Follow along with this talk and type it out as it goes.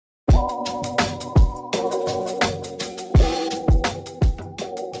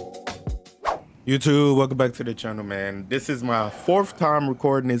YouTube, welcome back to the channel, man. This is my fourth time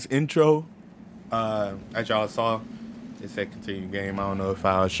recording this intro. As y'all saw, it said continue game. I don't know if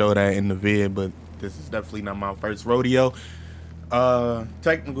I'll show that in the vid, but this is definitely not my first rodeo.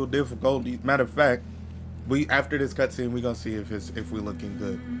 Technical difficulties. Matter of fact, after this cutscene, we're gonna see if we're looking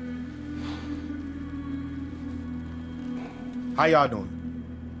good. How y'all doing?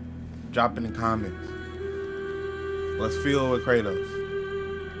 Drop in the comments. Let's feel with Kratos.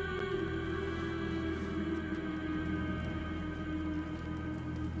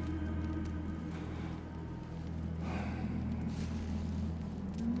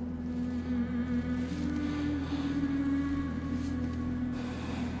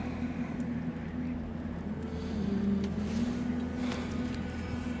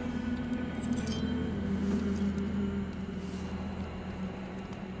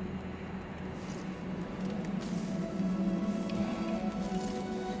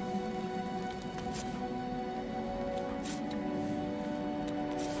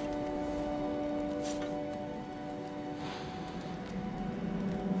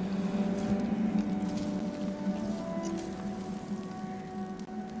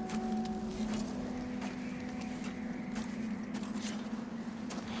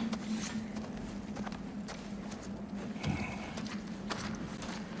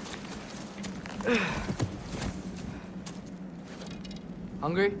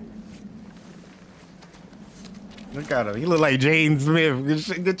 Hungry? Look at him. He look like James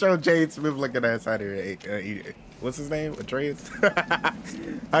Smith. Get your James Smith looking ass out of here. What's his name? Atreus?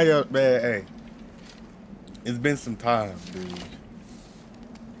 How y'all, man? Hey, it's been some time, dude.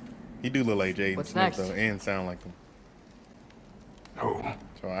 He do look like James Smith next? though, and sound like him. Home.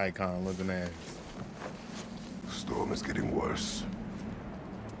 So icon looking ass. Storm is getting worse.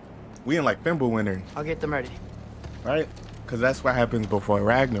 We in like Fimbulwinter, I'll get them ready. right? Cause that's what happens before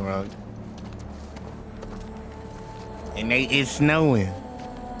Ragnarok. And it's snowing.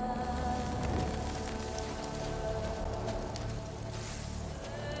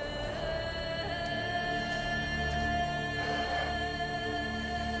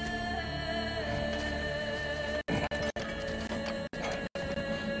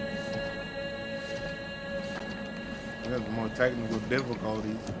 There's more technical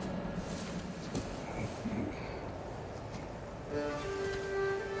difficulties.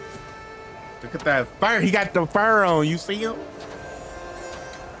 Look at that fur. He got the fur on. You see him?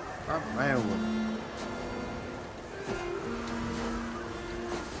 Stop playing with him.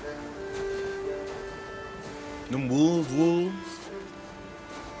 Them wolves.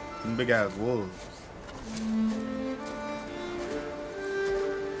 Them big ass wolves.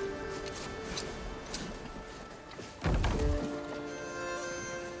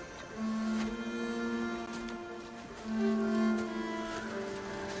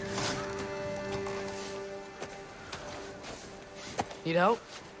 Need help?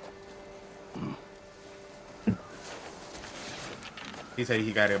 He said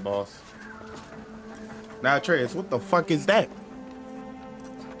he got it, boss. Now, Atreus, what the fuck is that?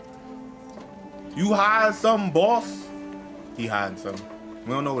 You hide something, boss? He hiding something.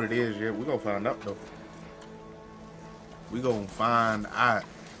 We don't know what it is yet. We gonna find out, though. We gonna find out.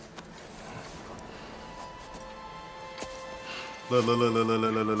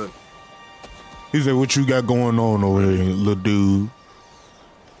 Look. He said, what you got going on over there, little dude?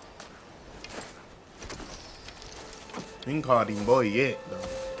 He ain't called him boy yet, though.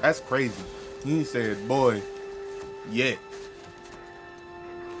 That's crazy. He said boy yet.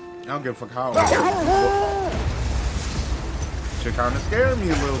 I don't give a fuck how. Shit kind of scared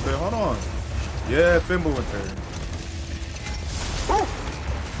me a little bit. Hold on. Yeah, Fimbulwinter.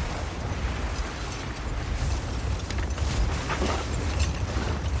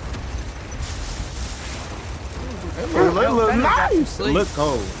 It look nice. Look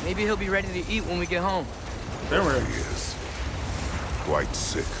cold. Maybe he'll be ready to eat when we get home. There He is quite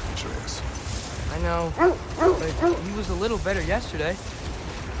sick, Atreus. I know, but he was a little better yesterday.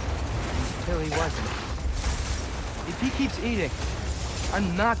 Until he wasn't. If he keeps eating,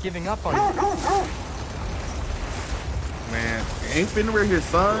 I'm not giving up on him. Man, ain't Fenrir his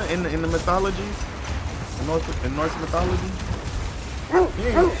son in the mythologies? In Norse mythology?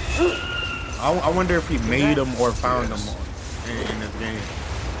 Yeah. I wonder if he made them or found them in this game.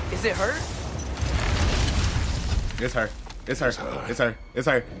 Is it her? It's her. It's her. It's her. It's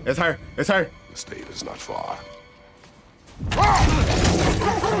her. It's her. It's her. The state is not far.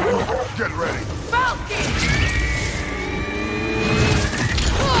 Get ready.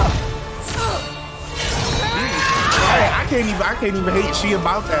 I can't even hate she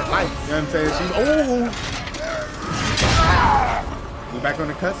about that life. You know what I'm saying? She's We back on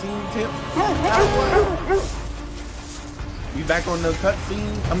the cutscene tip? We back on the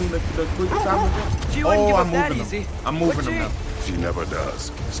cutscene? I mean, the quick time event? She wouldn't give I'm up that moving easy. them. I'm moving Would them she? now. She never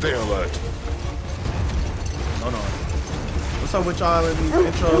does. Stay alert. Hold on. What's up with y'all in these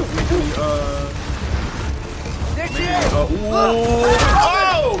intros? Make me, There she is! Oh!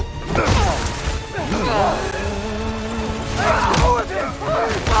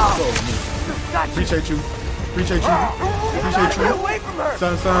 Appreciate you. Appreciate you. Appreciate Get you. away from her!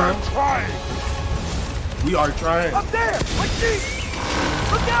 Son. Trying. We are trying. Up there! What's she?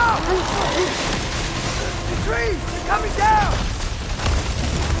 Look out! The trees! They're coming down!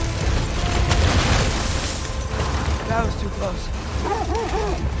 That was too close.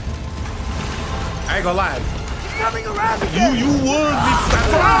 I ain't gonna lie. She's coming around again! You would be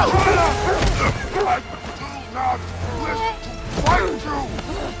I do not wish to fight you.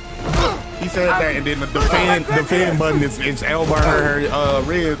 He said that, and then the fan button is elbowing her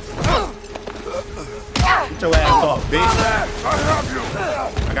ribs. Get your ass off, bitch. I have you.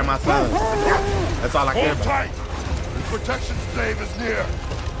 I got my son. That's all I care Hold about. tight. The protection stave is near.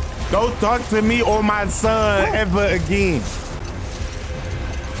 Don't talk to me or my son ever again.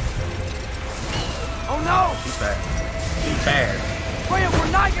 Oh no! She's bad. She's bad. Freya,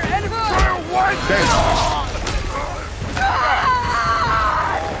 we're not your enemy!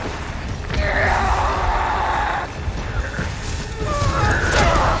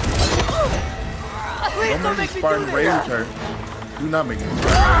 Please don't make me do Spartan this! rage her. Do not make me.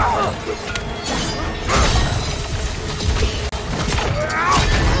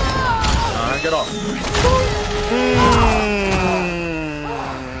 Get off.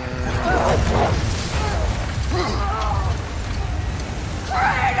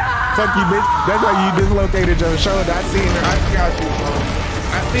 Fuck you, bitch. That's how you dislocated your shoulder. I seen her. I see how she was holding.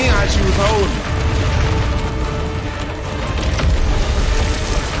 I seen how she was holding.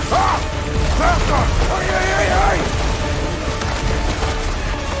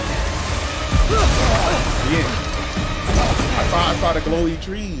 Yeah. I saw the glowy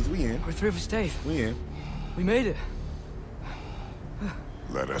trees. We in. We're through for stave. We in. We made it.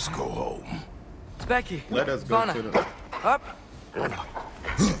 Let us go home. It's Becky. Let us go Vana. to the. Up.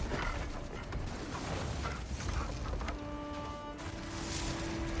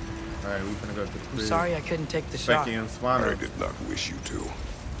 Alright, we finna go to the I'm crib. sorry I couldn't take the shot. Becky and I Svana. did not wish you to.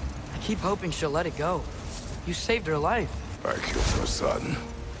 I keep hoping she'll let it go. You saved her life. I killed her son.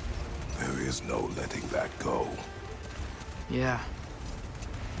 There is no letting that go. Yeah.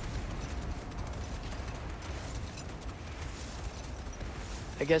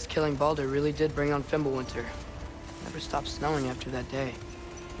 I guess killing Baldur really did bring on Fimbulwinter. Never stopped snowing after that day.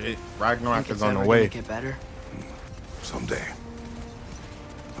 Ragnarok Think is it's on the ever way. gonna get better? Someday.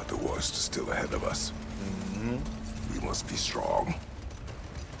 But the worst is still ahead of us. We must be strong.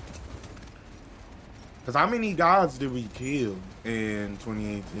 Because how many gods did we kill in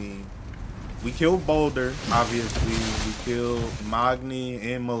 2018? We killed Boulder, obviously. We killed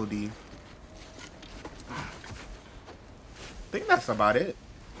Magni and Modi. I think that's about it.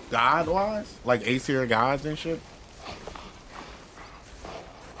 God-wise? Like Aesir gods and shit?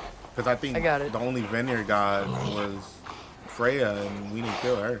 Because I think I got it. the only Vanir god was Freya, and we didn't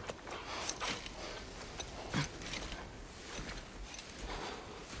kill her.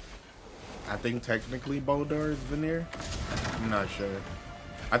 I think technically Boulder is Vanir. I'm not sure.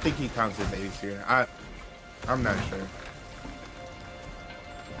 I think he counts as Aesir. I'm not sure.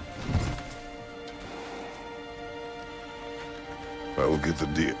 I will get the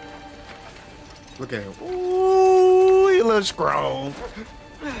deer. Look at him. Ooh, he looks strong.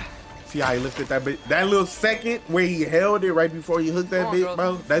 See how he lifted that bit? That little second where he held it right before he hooked that Come on, bit, girl.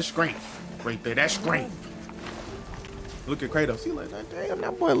 bro. That's strength right there. That's strength. Look at Kratos. He like, damn,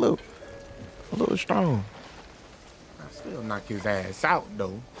 that boy look a little strong. I still knock his ass out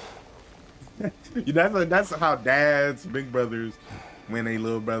though. That's how dads, big brothers, when a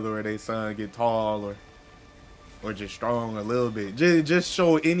little brother or their son get tall or just strong a little bit. Just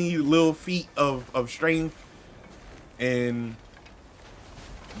show any little feat of strength and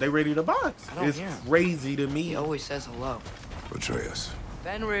they ready to box. I don't It's hear him. crazy to me. He always says hello. Atreus.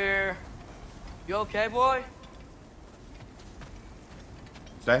 Fenrir. You okay, boy?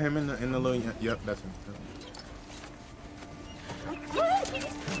 Is that him in the little? Yep, that's him. I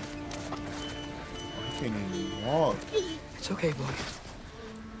can't even walk. It's okay, boy.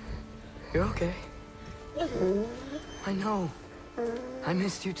 You're okay. I know. I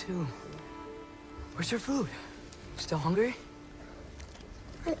missed you too. Where's your food? Still hungry?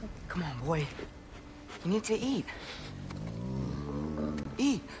 Come on, boy. You need to eat.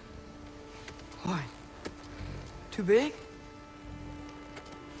 Eat. Why? Too big?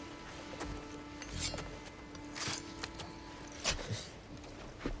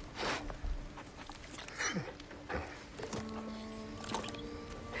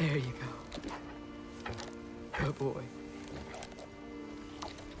 There you go. Good boy.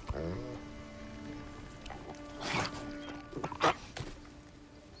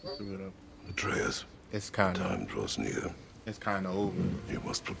 Atreus, It's kind time of. draws near. It's kind of over. You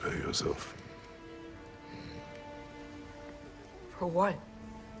must prepare yourself. For what?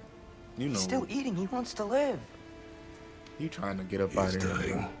 You know. He's still eating. He wants to live. He trying to get up He's out of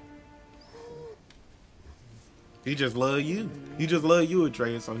here. dying. He just love you. He just love you,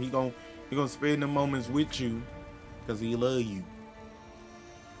 Atreus. So he gonna spend the moments with you, cause he love you.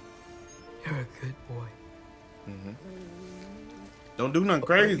 You're a good boy. Don't do nothing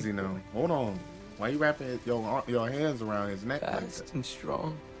crazy now. Hold on. Why you wrapping your hands around his neck like Fast that? and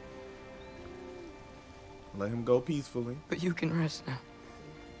strong. Let him go peacefully. But you can rest now.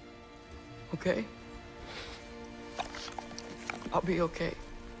 Okay? I'll be okay.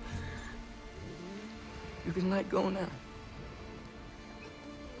 You can let go now.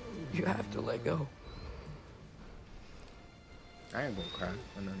 You have to let go. I ain't gonna cry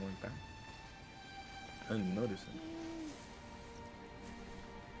or nothing like that. I didn't notice it.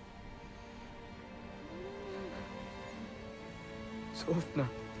 Sofna.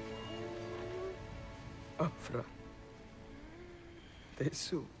 Afra.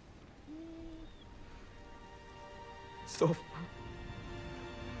 Desu. Sofna.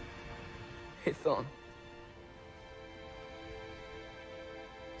 Hithon.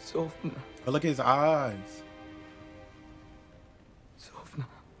 Sofna. Oh, look at his eyes. Sofna.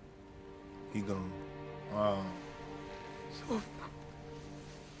 He gone. Wow. Sofna.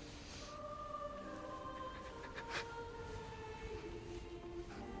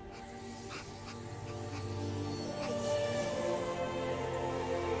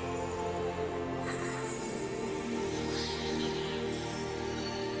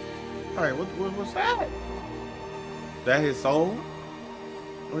 All right, what's that? That his soul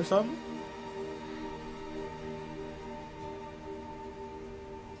or something?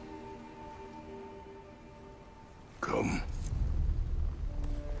 Come.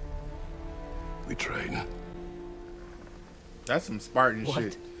 We train. That's some Spartan What?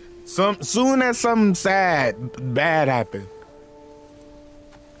 shit. Soon as something bad happen,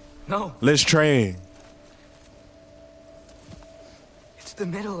 No, let's train. it's the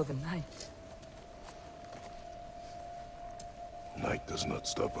middle of the night. Night does not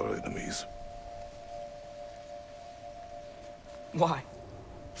stop our enemies. Why?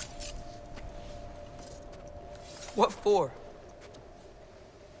 What for?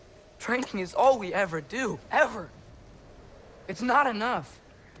 Training is all we ever do, ever. It's not enough.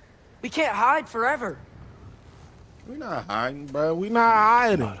 We can't hide forever. We not hiding, bro. We not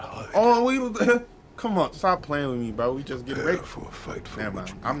hiding. Not hide. Oh, we come on, stop playing with me, bro. We just get Prepare ready for a fight for Never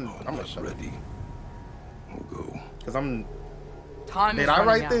which mind. we I'm are gonna not shut up. ready. We'll go. Cause I'm. Time is Did I running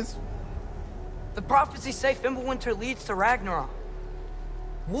write out. this? The prophecies say Fimbulwinter leads to Ragnarok.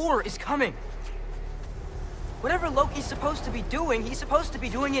 War is coming. Whatever Loki's supposed to be doing, he's supposed to be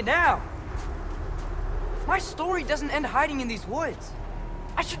doing it now. My story doesn't end hiding in these woods.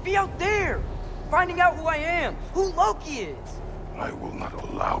 I should be out there, finding out who I am, who Loki is. I will not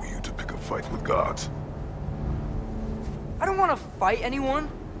allow you to pick a fight with gods. I don't want to fight anyone.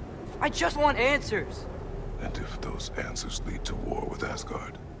 I just want answers. And if those answers lead to war with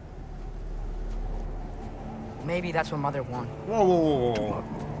Asgard, Maybe that's what Mother wanted. Whoa, whoa, whoa, do whoa. not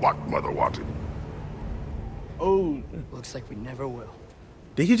what Mother wanted. Oh, Looks like we never will.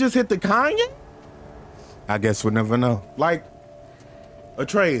 did he just hit the Kanye? I guess we'll never know. Like,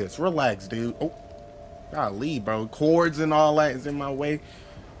 Atreus, relax, dude. Oh, golly, bro. Chords and all that is in my way.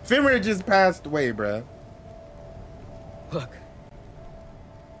 Fenrir just passed away, bro. Look.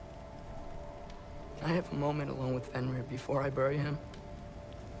 Can I have a moment alone with Fenrir before I bury him?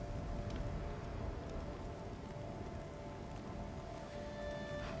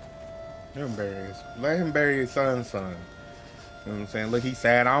 Let him bury his son's son. You know what I'm saying? Look, he's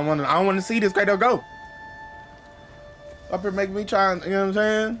sad. I don't want to see this Kratos go. Up here making me try, you know what I'm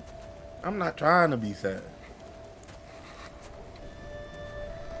saying? I'm not trying to be sad.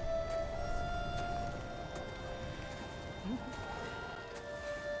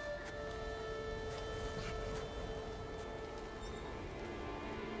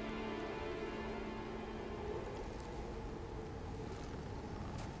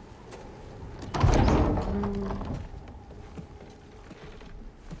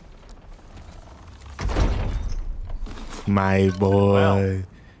 My boy. Well,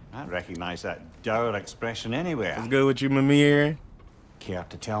 I recognize that dour expression anywhere. What's good with you, Mimir? Care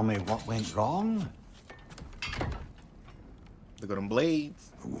to tell me what went wrong? Look at them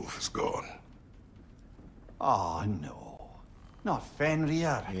blades. The wolf is gone. Oh, no. No,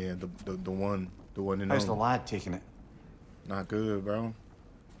 Fenrir. Yeah, the one and How's the only. lad taking it? Not good, bro.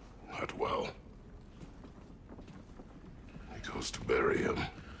 Not well. He goes to bury him.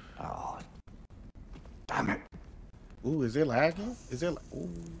 Oh, damn it. Ooh, is it lagging? Is it? Ooh.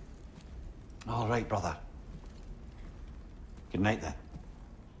 All right, brother. Good night, then.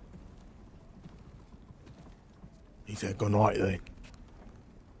 He said, "Good night, then."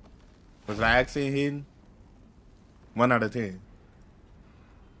 Was the accent hidden? 1 out of 10.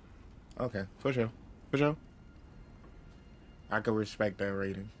 Okay, for sure. For sure. I could respect that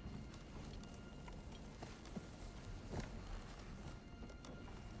rating.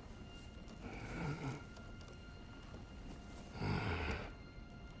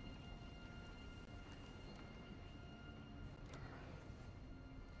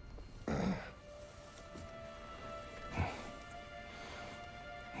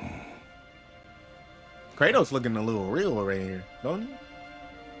 Kratos looking a little real right here, don't he?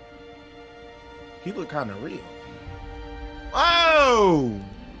 He look kind of real. Oh!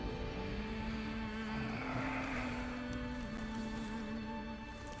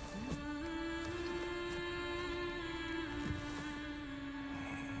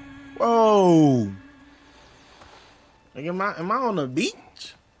 Whoa! Like, am I on the beach?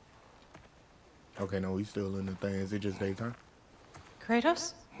 Okay, no, he's still in the thing. Is it just daytime?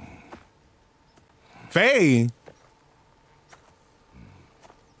 Kratos? Faye!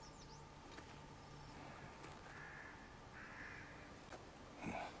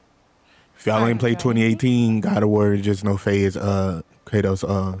 If y'all ain't played 2018 God of War, just know Faye is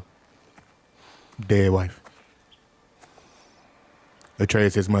Kratos' dead wife.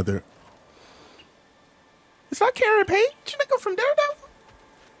 Atreus' his mother. Is that Karen Page? Nigga from Daredevil?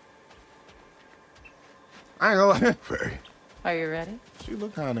 I ain't gonna lie. Faye, Are you ready? She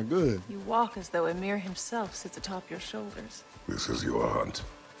look kinda good. You walk as though Emir himself sits atop your shoulders. this is your hunt.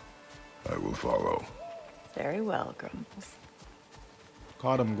 I will follow. Very well, Grumbles.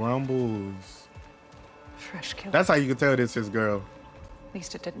 Call them grumbles. Fresh kill. That's how you can tell this is girl. At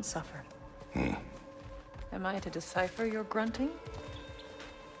least it didn't suffer. Am I to decipher your grunting?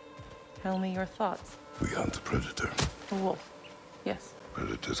 Tell me your thoughts. We hunt the predator. A wolf. Yes.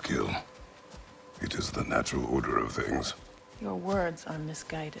 Predators kill. It is the natural order of things. Your words are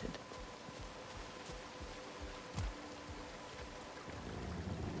misguided.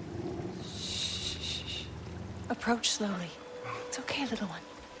 Shh. Approach slowly. It's okay, little one.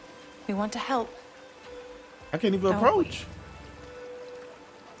 We want to help. I can't even Don't approach.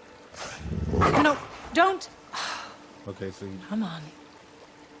 No, don't. Okay, so Come on.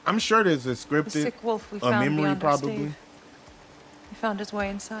 I'm sure there's a The scripted, sick wolf we a found memory beyond our probably. stave. He found his way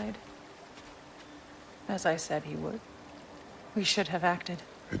inside. As I said he would. We should have acted.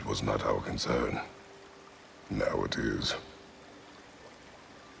 It was not our concern. Now it is.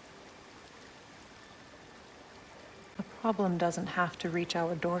 The problem doesn't have to reach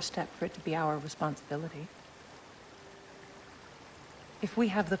our doorstep for it to be our responsibility. If we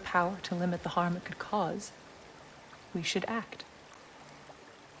have the power to limit the harm it could cause, we should act.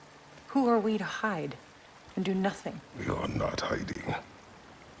 Who are we to hide and do nothing? We are not hiding.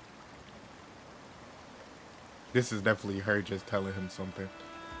 This is definitely her just telling him something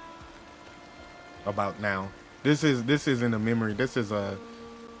about now. This isn't a memory. This is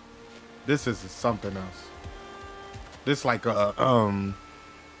something else. This like a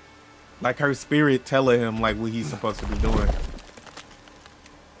like her spirit telling him like what he's supposed to be doing.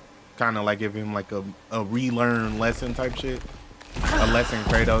 Kind of like giving him like a relearn lesson type shit. A lesson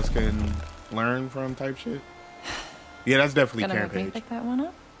Kratos can learn from type shit. Yeah, that's definitely Gonna Karen make me Page. pick that one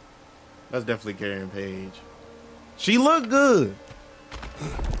up? That's definitely Karen Page. She looked good.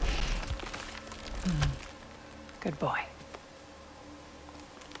 Good boy.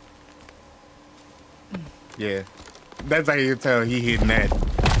 Yeah. That's how you tell he hitting that.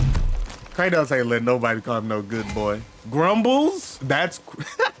 Kratos ain't let nobody call him no good boy. Grumbles? That's...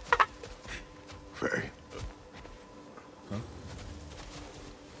 Faye, Huh?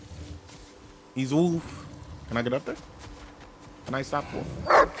 He's Wolf. Can I get up there? Can I stop Wolf?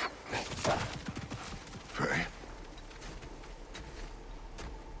 Faye.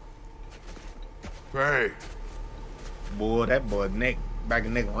 Faye. Boy, that boy back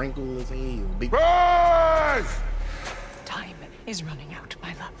and neck wrinkle as hell. Big... Faye! Time is running out,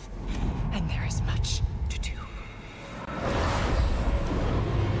 my love. And there is much to do.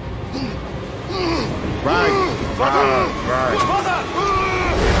 Right.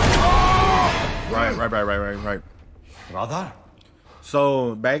 Brother?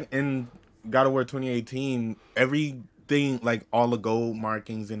 So back in God of War 2018, everything, like all the gold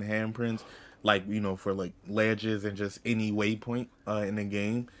markings and handprints, like, you know, for like ledges and just any waypoint in the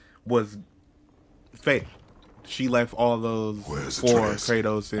game, was Faye. She left all those for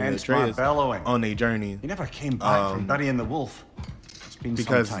Kratos and Atreus on their journey. He never came back from burying the wolf. It's been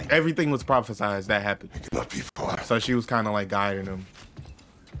because some time. everything was prophesized that happened. Not be far. So she was kind of like guiding him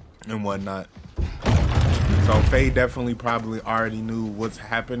and whatnot. So Faye definitely probably already knew what's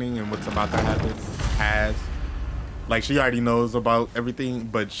happening and what's about to happen. Like, she already knows about everything,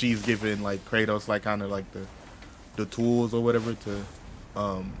 but she's giving like Kratos like kind of like the tools or whatever to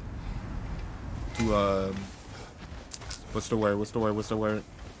what's the word?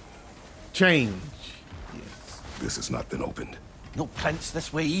 Change. Yes. This has not been opened. No prints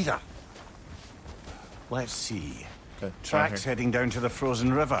this way either. Let's see. Okay, Tracks heading down to the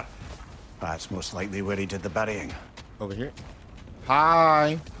frozen river. That's most likely where he did the burying. Over here.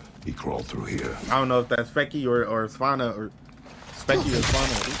 Hi. He crawled through here. I don't know if that's Specky or Svana or Specky or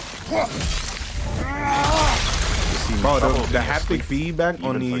Svana. Bro, the haptic feedback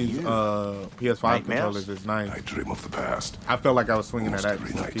on these PS5 controllers is nice. I dream of the past. I felt like I was swinging at that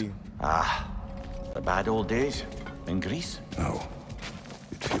night. Ah, the bad old days in Greece? No.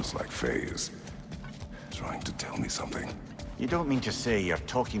 It feels like Faye is trying to tell me something. You don't mean to say you're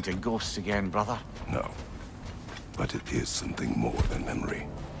talking to ghosts again, brother? No. But it is something more than memory.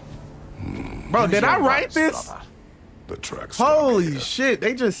 Bro, did I write this? Brother. The tracks. Holy shit,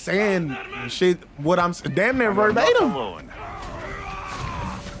 they just saying shit what I'm damn near verbatim.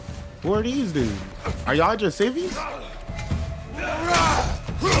 Who are these dudes? Are y'all just civvies?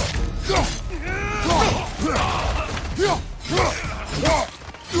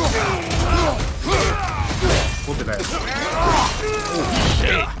 Look at that.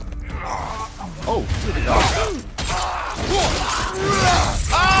 Oh shit.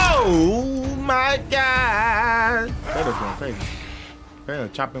 Oh, oh my god. Kratos going crazy.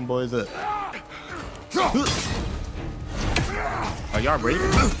 Kratos chopping boys up. Are y'all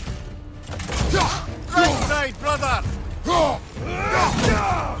breathing? Right side, brother!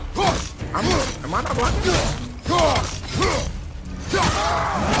 Am I not blocking?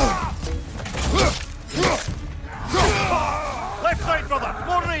 Left side, brother!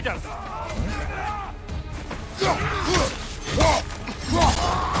 More raiders!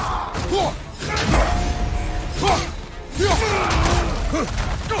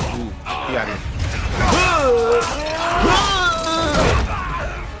 He out here.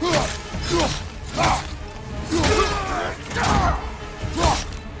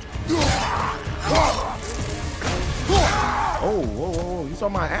 Oh, whoa, you saw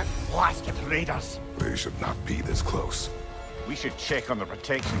my app? Blasted raiders! They should not be this close. We should check on the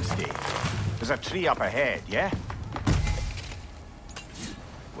protection stave. There's a tree up ahead, yeah?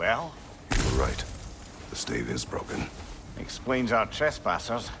 Well? You're right. The stave is broken. Explains our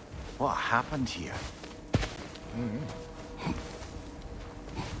trespassers. What happened here?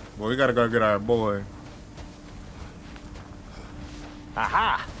 Well, we gotta go get our boy.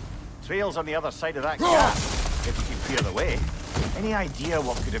 Aha! Trail's on the other side of that gap. If we can clear the way. Any idea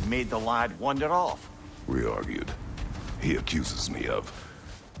what could have made the lad wander off? We argued. He accuses me of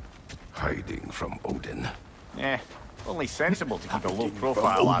hiding from Odin. Only sensible to keep a low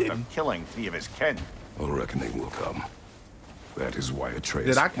profile after killing 3 of his kin. A reckoning will come. That is why Atreus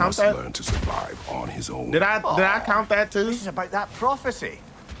Did I count must that? learn to survive on his own. Did I count that too? This is about that prophecy.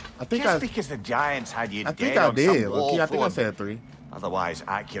 I think Just because the giants had you I dead think I on did. some wall Look, I think I full of said 3. otherwise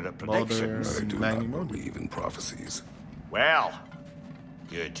accurate Boulder. predictions. I do Magni not Mundi. believe in prophecies. Well,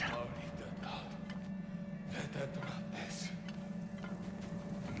 good.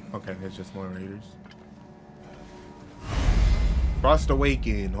 Okay, it's just more raiders. Frost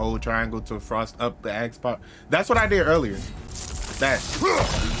Awaken. Hold triangle to frost up the axe part. That's what I did earlier. That.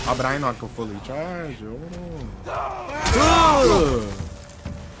 Oh, but I ain't not gonna fully charge.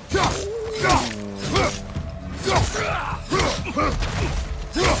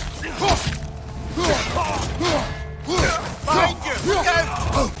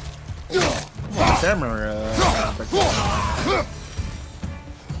 Camera.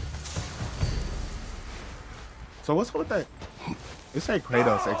 So what's up with that? It say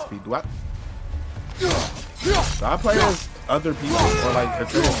Kratos XP. Do I play as other people or like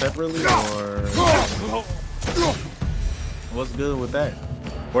Atreus separately or what's good with that?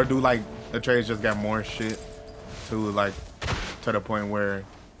 Or do like Atreus just got more shit to like to the point where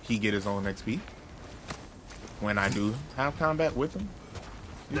he get his own XP when I do have combat with him?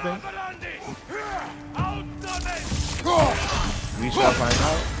 You think? We shall find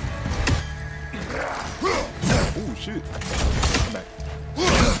out. Oh shit. Come back.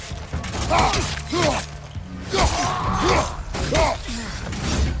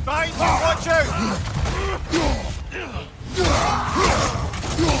 behind you! Watch out!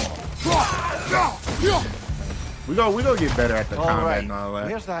 We gonna get better at the All combat right. and all that.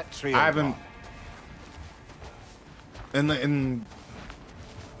 Where's that trail? I haven't. gone? And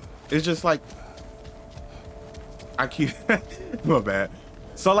it's just like I keep my bad.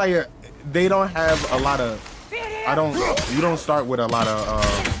 So like they don't have a lot of. You don't start with a lot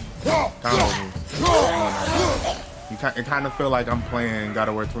of combo moves. It kind of feel like I'm playing God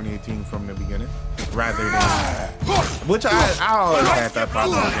of War 2018 from the beginning, rather than which I always had that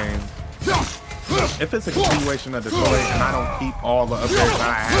problem with games. If it's a continuation of the story and I don't keep all the upgrades that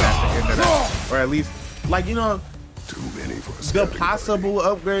I had at the end of that, or at least like Too many for a the scouting possible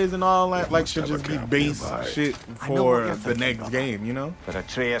upgrades and all that like should just be base shit I know what for you're the thinking, next brother. game, you know? But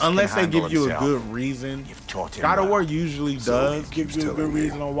Atreus Unless can they give handle you a himself. good reason. You've taught him God of well. War usually So does he give keeps you a good telling me.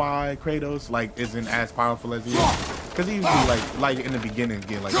 reason on why Kratos like isn't as powerful as he is. Because he usually like in the beginning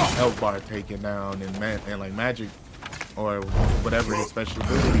get like his health bar taken down and like magic or whatever his special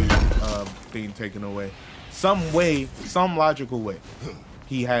ability being taken away. Some logical way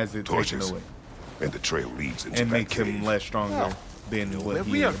he has it taken Torches. away And the trail leads into and that makes him cave. less stronger than what where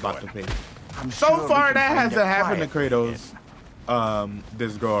he we are is about to going. pay. I'm So sure we far can that find hasn't a happened to quiet Kratos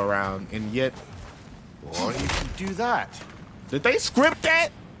this go around, and yet place. Or you could do that. did they script that?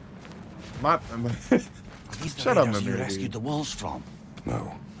 Are these the Shut up, raiders you Mimir, rescued dude. the wolves from?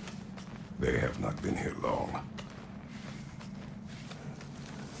 No, they have not been here long.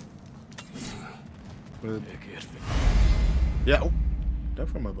 Yeah, oh, they're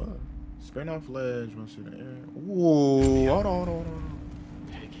from above. Spin off ledge once in the air. Ooh, hold on. Oh,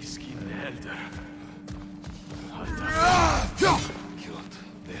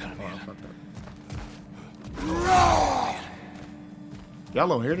 I fucked up. Y'all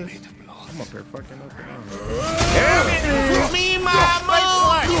don't hear this? I'm up here fucking up. Me, my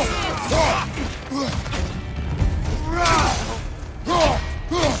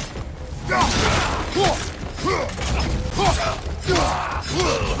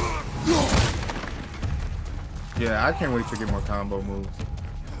Yeah, I can't wait to get more combo moves.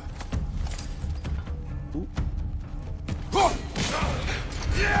 Ooh.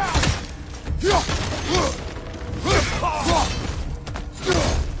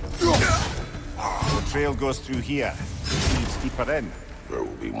 The trail goes through here. Leads deeper in. There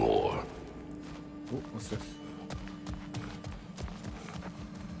will be more. Ooh, what's this?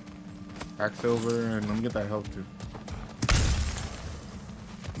 Silver, and let me get that health too.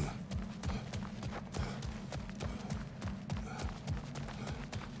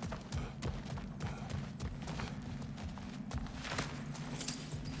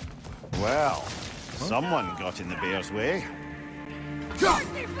 Well, someone got in the bear's way.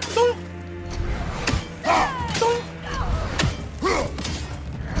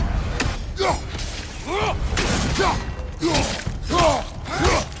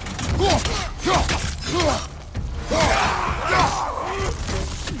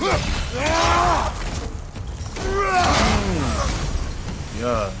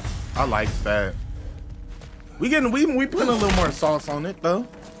 Yeah, I like that. We putting a little more sauce on it though. You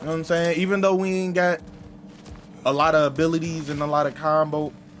know what I'm saying? Even though we ain't got a lot of abilities and a lot of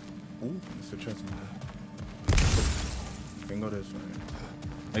combo. Ooh, it's a chest in there. Can go this way.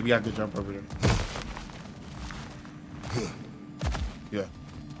 Maybe I could jump over there. Yeah.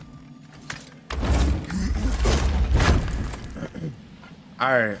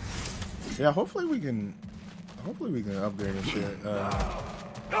 All right. Yeah. Hopefully we can upgrade and shit soon.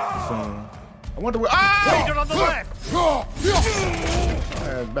 I wonder where. Ah! Raider on the left!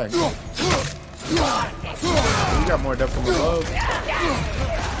 Back. You got more depth from above.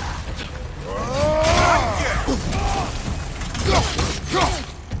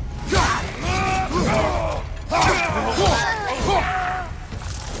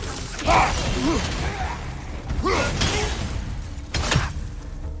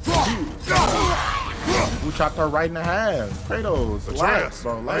 We chopped her right in the half. Kratos, relax,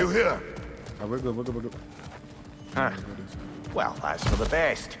 bro. Are you here? Oh, we're good. Huh. Well, that's for the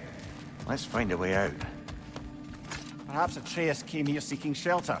best. Let's find a way out. Perhaps Atreus came here seeking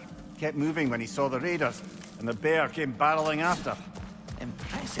shelter. Kept moving when he saw the raiders, and the bear came barreling after.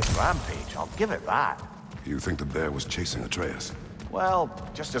 Impressive rampage, I'll give it that. You think the bear was chasing Atreus? Well,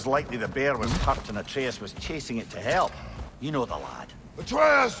 just as likely the bear was hurt and Atreus was chasing it to help. You know the lad.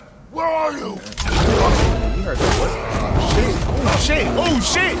 Atreus, where are you? You heard that voice. Shit. Oh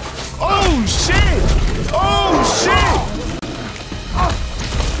shit. Oh shit. Oh shit.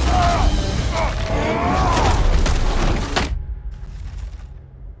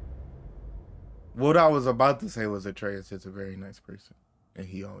 What I was about to say was Atreus is a very nice person. And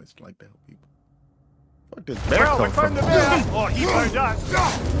he always liked to help people. Fuck this bear Well, we come from? found the bear! Oh, he found us!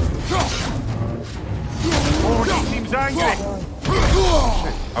 Oh, he seems angry!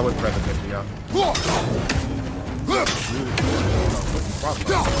 I would rather get the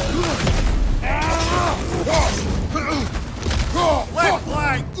Left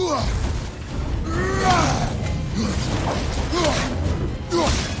flank!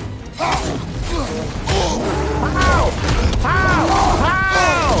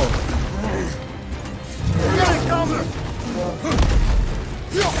 How? Here it comes!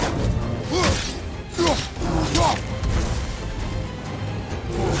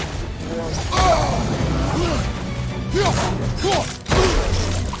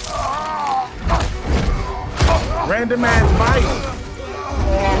 Random ass bite.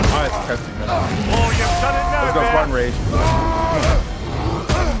 Oh, it's testing now. Oh, you've done it now, Let's go bear. run rage.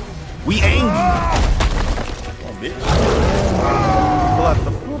 We angry. Oh, bitch. Pull out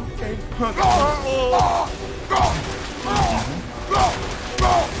the okay, punk.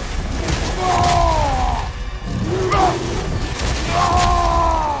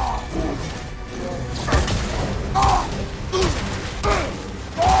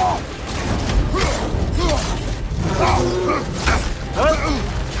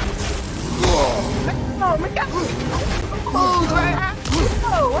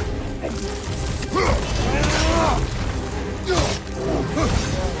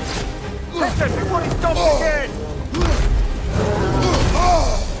 Listen, before he stops again!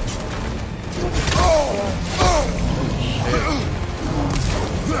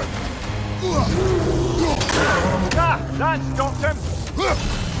 Ah, that stopped him!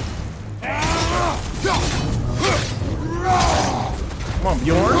 Come on,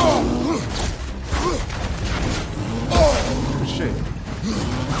 Bjorn. Oh, shit.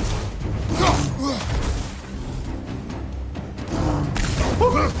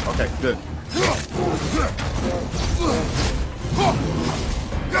 Okay, good.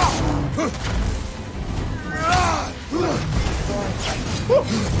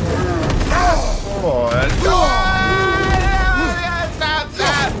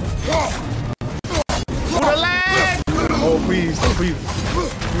 Oh, please,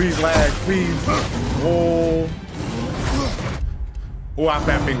 please lag, please. Oh, oh, I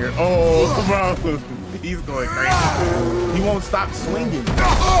fat finger. Oh, bro, he's going crazy. He won't stop swinging.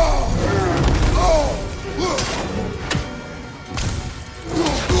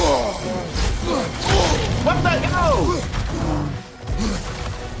 What the hell?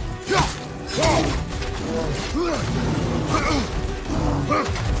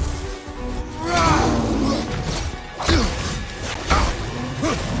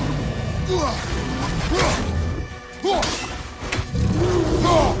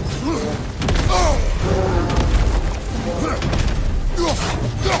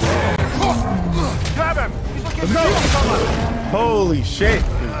 Grab him! He's looking for someone! Holy shit.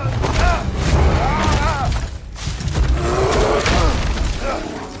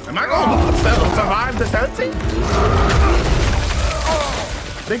 Am I gonna survive the 13?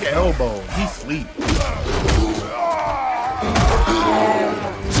 Big elbow. He sleep.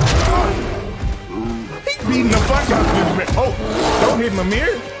 He's beating the fuck out of this man. Oh, don't hit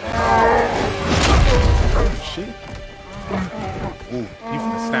Mimir. Oh, shit. Ooh, he's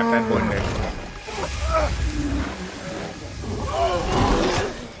gonna snap that button there.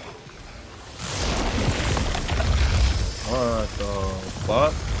 What the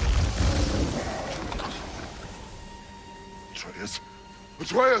fuck? Atreus!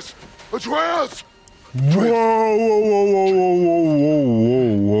 Atreus! Atreus! Whoa, whoa, whoa, whoa, whoa, whoa,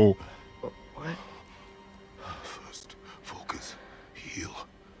 whoa, whoa. What? First, focus. Heal.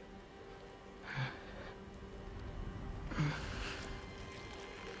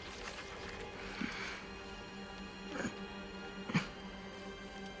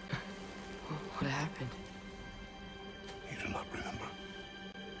 What happened? You do not remember.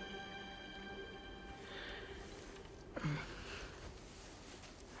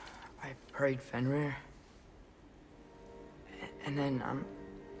 I prayed Fenrir. And then I'm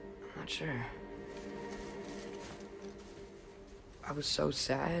not sure. I was so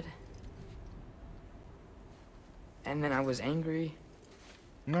sad. And then I was angry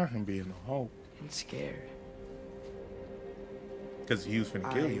Not him being a Hulk. and scared. Because he was finna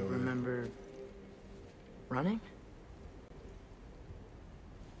I kill you. remember running.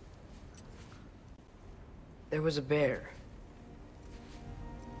 There was a bear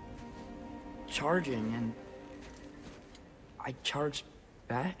charging, and I charged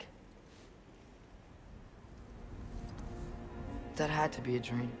back. That had to be a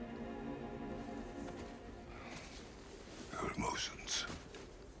dream. Your emotions.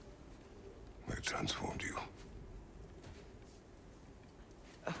 They transformed you.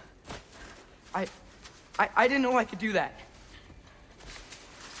 I didn't know I could do that.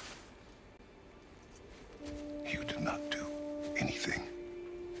 You did not do anything.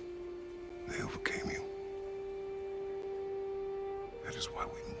 They overcame you. That is why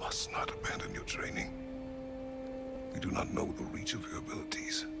we must not abandon your training. We do not know the reach of your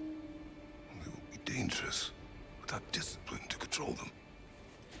abilities. They will be dangerous without discipline to control them.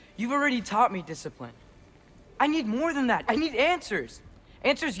 You've already taught me discipline. I need more than that. I need answers.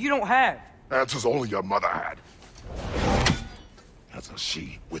 Answers you don't have. Answers only your mother had. Answers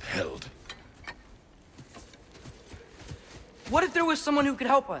she withheld. What if there was someone who could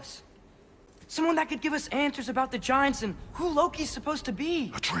help us? Someone that could give us answers about the Giants and who Loki's supposed to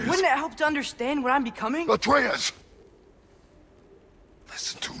be. Atreus. Wouldn't it help to understand what I'm becoming? Atreus!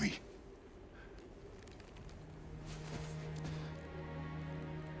 Listen to me.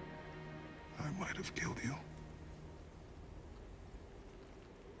 I might have killed you.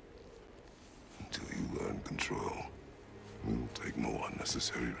 Until you learn control, we will take no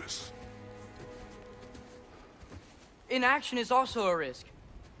unnecessary risks. Inaction is also a risk.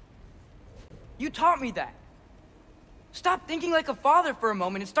 You taught me that. Stop thinking like a father for a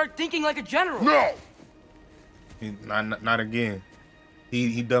moment and start thinking like a general. No! Not again.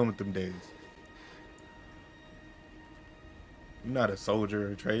 He done with them days. You're not a soldier,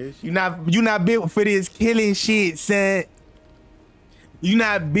 Atreus. You not built for this killing shit, son. You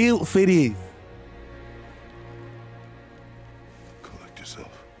not built for this. Collect yourself.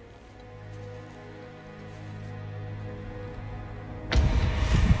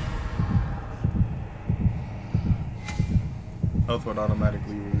 Health would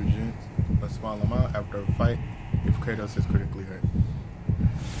automatically regenerate a small amount after a fight if Kratos is critically hurt.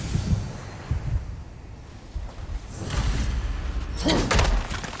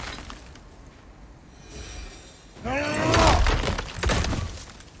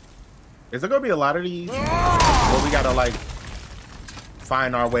 Is there gonna be a lot of these where we gotta like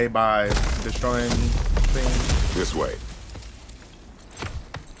find our way by destroying things? This way.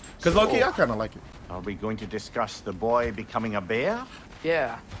 Cause low-key, I kind of like it. Are we going to discuss the boy becoming a bear?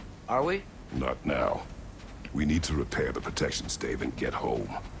 Yeah. Are we? Not now. We need to repair the protection stave and get home.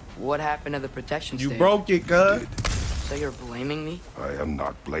 What happened to the protection You stave? broke it, cuz. So you're blaming me? I am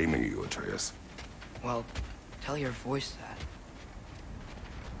not blaming you, Atreus. Well, tell your voice that.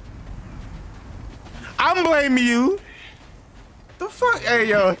 I'm blaming you. The fuck? Hey,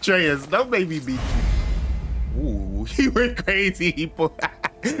 yo, Atreus, don't make me beat you. Ooh, he went crazy. He pulled.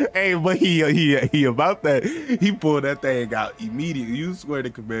 Hey, but he about that. He pulled that thing out immediately. You swear to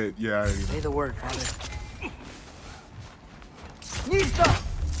command. Yeah, I already know. Say the word, father. Need stuff!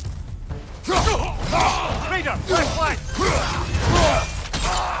 Raider, left flank!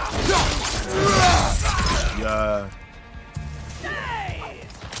 Yeah.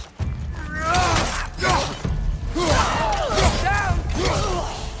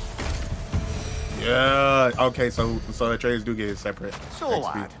 Yeah. Okay, so Atreus do get separate. So, XP.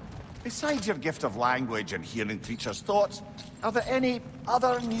 lad, besides your gift of language and hearing creatures' thoughts, are there any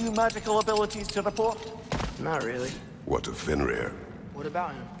other new magical abilities to report? Not really. What of Fenrir? What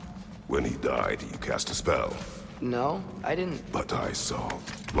about him? When he died, you cast a spell. No, I didn't. But I saw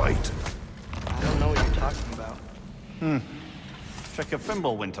light. I don't know what you're talking about. Trick of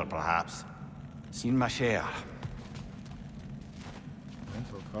Fimbulwinter, perhaps. Seen my share. What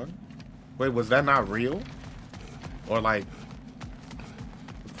the fuck? Wait, was that not real? Or like,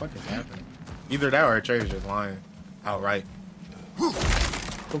 what the fuck is happening? Either that or Atreus just lying outright.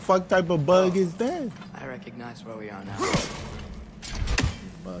 The fuck type of bug is that? I recognize where we are now.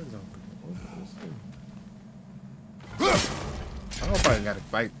 Bugs on. I hope I ain't gotta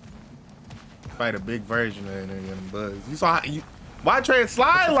fight a big version of them bugs. You saw why Atreus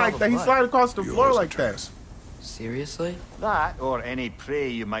slide like that? He slide across the floor like that. Seriously? That, or any prey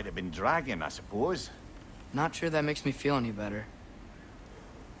you might have been dragging, I suppose. Not sure that makes me feel any better.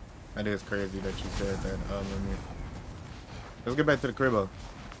 That is crazy that you said that. Let's get back to the cribbo.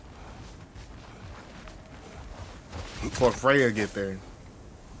 Before Freya get there.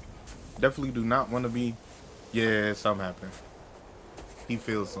 Definitely do not want to be. Yeah, something happened. He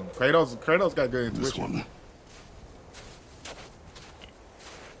feels something. Kratos got good This intuition. one.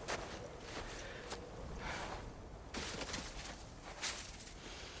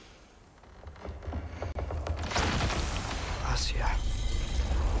 Asia.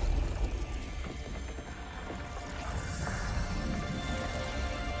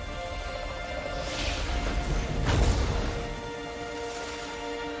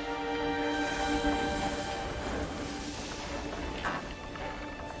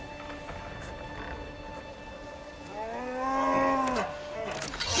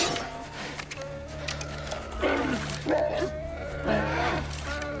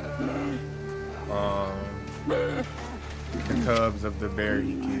 because of the bear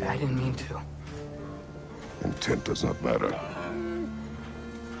he killed. I didn't mean to. Intent does not matter.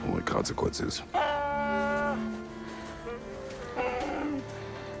 Only consequences.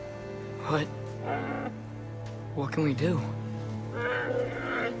 What can we do?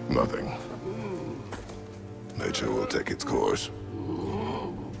 Nothing. Nature will take its course.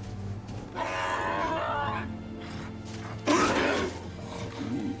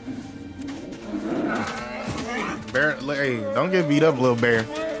 Bear, hey, don't get beat up, little bear.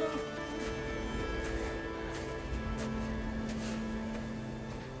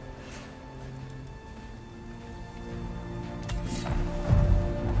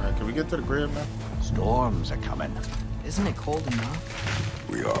 Alright, can we get to the crib now? Storms are coming. Isn't it cold enough?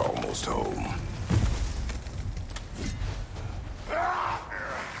 We are almost home.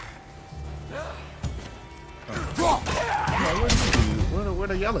 What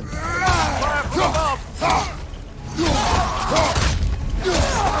are they yelling?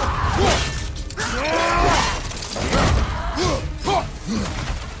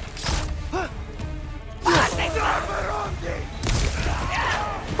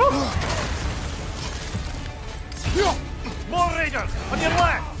 More raiders on your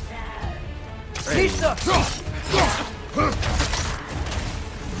left. Pizza!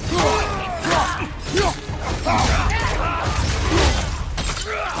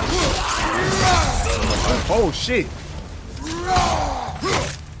 Oh shit!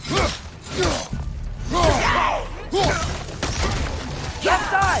 Left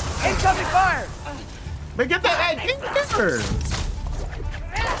side! Incoming fire! But get that kicker!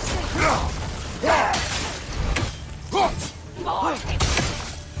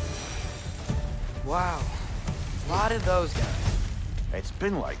 Wow. A lot of those guys. It's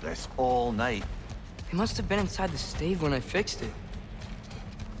been like this all night. They must have been inside the stave when I fixed it.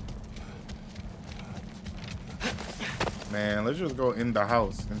 Man, let's just go in the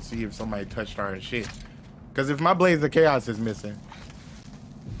house and see if somebody touched our shit. Because if my Blaze of Chaos is missing.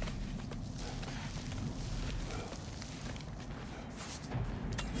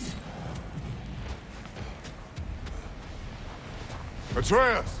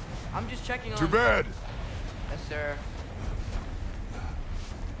 Atreus! I'm just checking on... To bed! Yes, sir.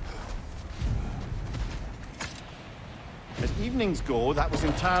 As evenings go, that was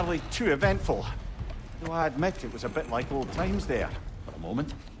entirely too eventful. Though I admit it was a bit like old times there, for a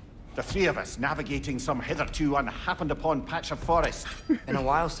moment. The three of us navigating some hitherto unhappened upon patch of forest. Been a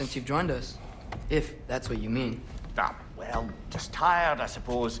while since you've joined us. If that's what you mean. Ah, well, just tired, I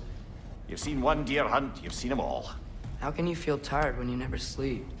suppose. You've seen one deer hunt, you've seen them all. How can you feel tired when you never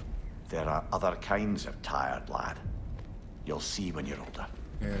sleep? There are other kinds of tired, lad. You'll see when you're older.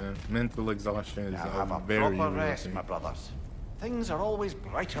 Yeah, mental exhaustion is Now have a very proper real rest, thing. my brothers. Things are always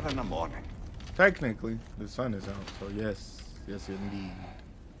brighter in the morning. Technically, the sun is out, so yes, yes indeed.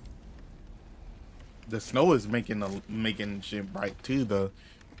 The snow is making shit bright too, though.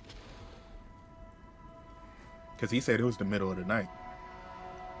 Cause he said it was the middle of the night,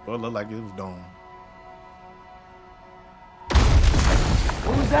 but it looked like it was dawn.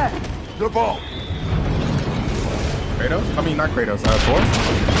 What was that? The ball! Kratos? I mean, not Kratos. Thor?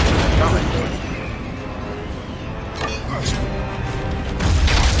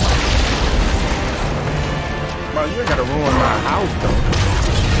 Bro, you ain't gotta ruin my house, though.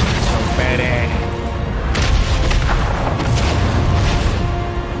 So bad ass.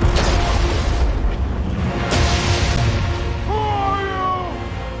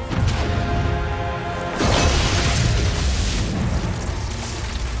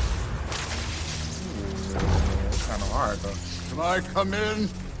 Can I come in?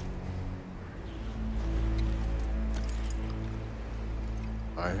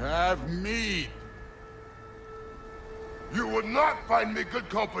 I have meat. You would not find me good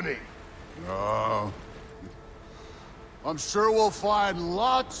company. No. I'm sure we'll find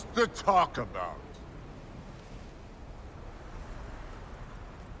lots to talk about.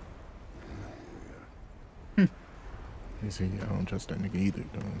 You see, I don't trust that nigga either,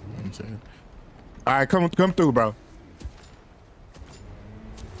 though. You know what I'm saying? All right, come through, bro.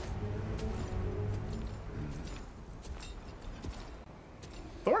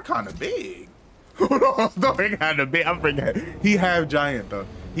 Thor kind of big. Thor kind of big. I forget. He half giant though.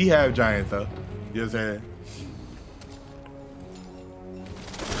 You know what I'm saying?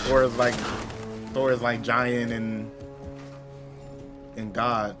 Thor is like giant and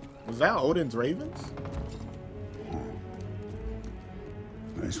God. Was that Odin's ravens?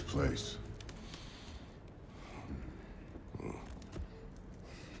 Nice place.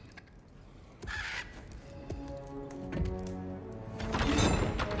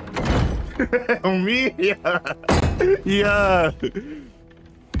 Me? Yeah. Yeah.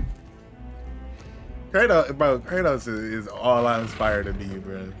 Kratos is all I aspire to be,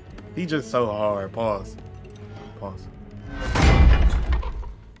 bro. He just so hard. Pause.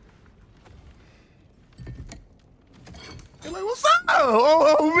 You're like, what's up?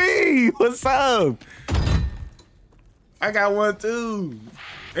 Oh, me. What's up? I got one too.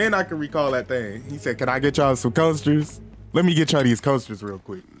 And I can recall that thing. He said, can I get y'all some coasters? Let me get y'all these coasters real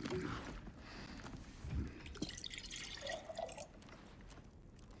quick.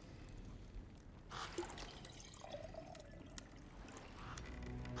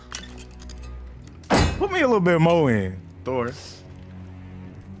 Put me a little bit more in, Thor.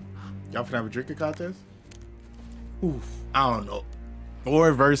 Y'all finna have a drinking contest? Oof, I don't know.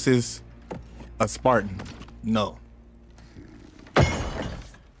 Thor versus a Spartan. No.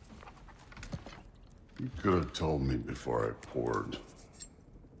 You could have told me before I poured.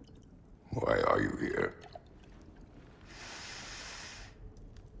 Why are you here?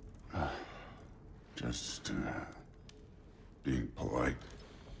 Just being polite.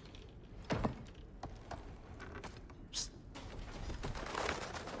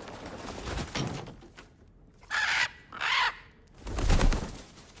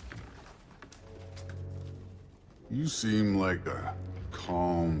 You seem like a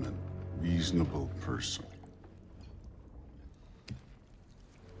calm and reasonable person.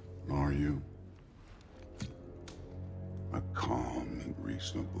 Are you? A calm and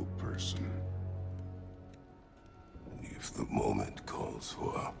reasonable person. If the moment calls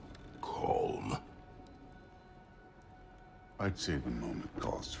for calm. I'd say the moment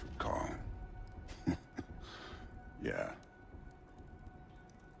calls for calm. Yeah.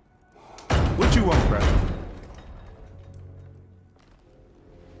 What you want, bro?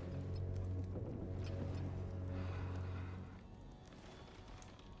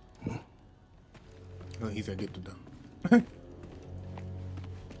 Oh, he said get the done.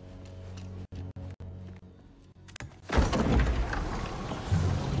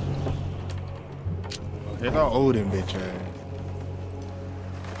 Here's our Odin bitch ass.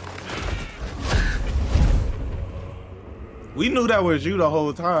 We knew that was you the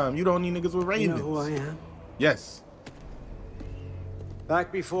whole time. You don't need niggas with ravens. You know who I am? Yes.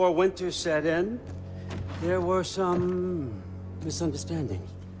 Back before winter set in, there were some misunderstandings.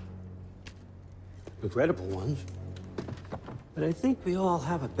 Regrettable ones. But I think we all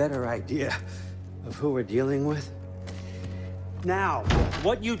have a better idea of who we're dealing with. Now,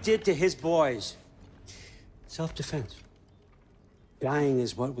 what you did to his boys. Self-defense. Dying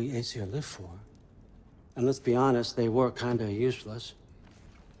is what we Aesir live for. And let's be honest, they were kinda useless.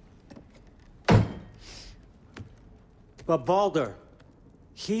 But Baldur,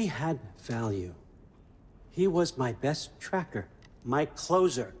 he had value. He was my best tracker, my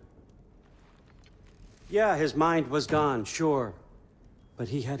closer. Yeah, his mind was gone, sure. But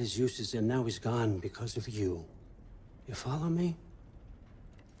he had his uses, and now he's gone because of you. You follow me?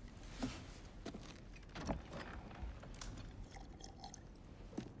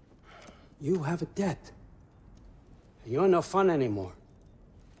 You have a debt. You're no fun anymore.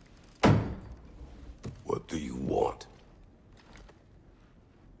 What do you want?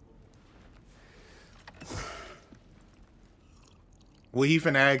 What he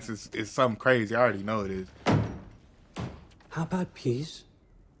finna ask is something crazy. I already know it is. How about peace?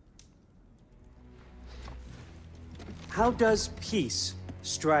 How does peace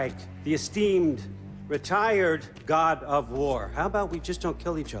strike the esteemed, retired god of war? How about we just don't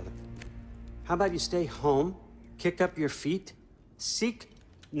kill each other? How about you stay home, kick up your feet, seek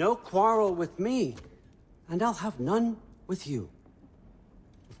no quarrel with me, and I'll have none with you.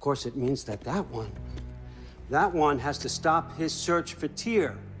 Of course, it means that that one has to stop his search for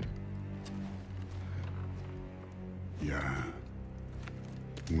Tyr. Yeah.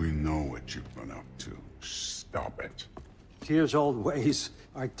 We know what you've been up to. Stop it. Tyr's old ways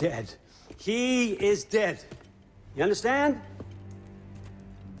are dead. He is dead. You understand?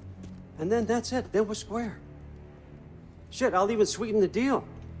 And then that's it. Then we're square. Shit, I'll even sweeten the deal.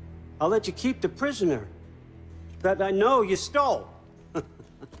 I'll let you keep the prisoner that I know you stole.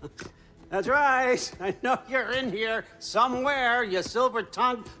 That's right. I know you're in here somewhere, you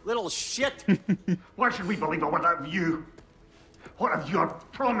silver-tongued little shit. Why should we believe a word out of you? What have your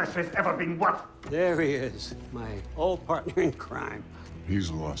promises ever been worth? There he is, my old partner in crime.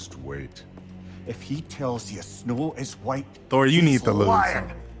 He's lost weight. If he tells you snow is white, Thor, you need to lose.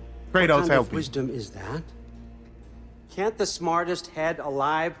 lying. Kratos, What kind help of you. wisdom is that? Can't the smartest head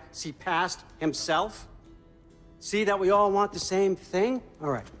alive see past himself? See that we all want the same thing? All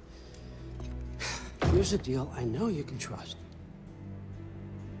right. Here's a deal I know you can trust.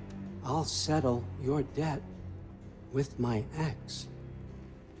 I'll settle your debt with my ex.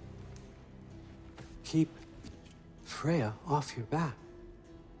 Keep Freya off your back.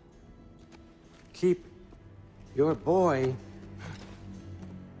 Keep your boy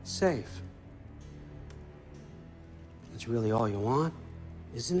safe. That's really all you want,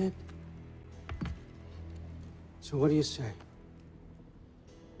 isn't it? So what do you say?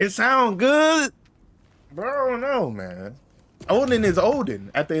 It sounds good, but I don't know, man. Odin is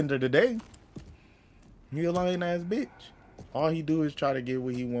Odin at the end of the day. He a lying ass bitch. All he do is try to get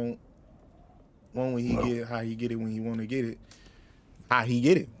what he want when he get it, how he get it when he want to get it, how he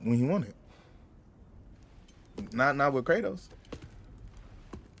get it when he want it. Not with Kratos.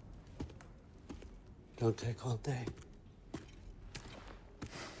 Don't take all day.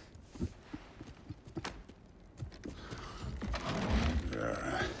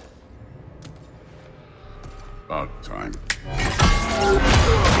 About time.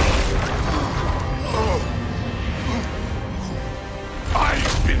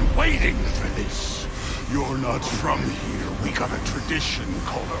 I've been waiting for this. You're not from here. We got a tradition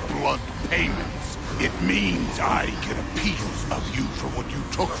called blood payments. It means I get a piece of you for what you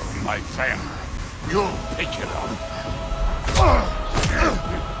took from my family. You'll pick it up.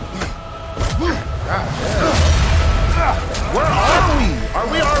 Where are we? Are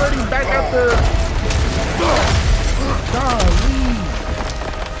we already back at the... Golly.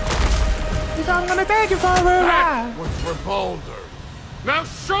 I'm gonna take you for a ride. That was for Baldur. Now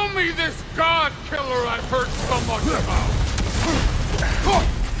show me this god killer I've heard so much about.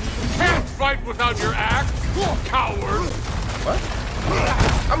 Can't fight without your axe, coward. What?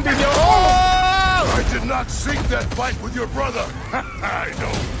 I'm being your... Oh! I did not seek that fight with your brother. I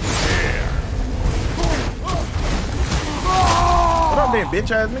don't care. What up there,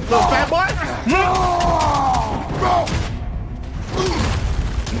 bitch ass nigga? Little fat boy?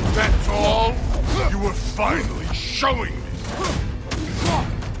 That's all? You were finally showing me.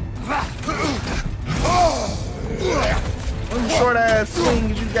 Them short ass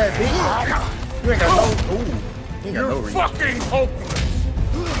swings you got, bitch. You ain't got no... Ooh. You ain't got no reach. Fucking hopeless.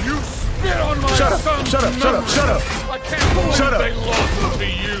 You spit on my Shut up, son's shut up, shut up, shut up. I can't believe Shut up. they lost to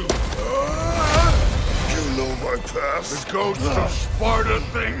you. You know my past. The ghost of Sparta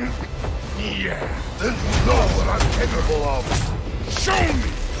thing? Yeah. Then you know what I'm capable of. Show me!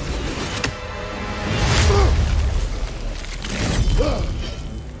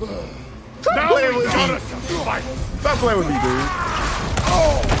 Stop Now playing we with got me. us a fight. Stop playing with me, dude.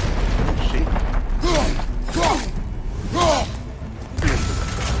 Shit.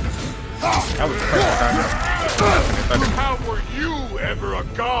 That was perfect. How were you ever a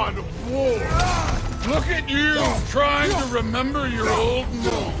god of war? Look at you, trying to remember your old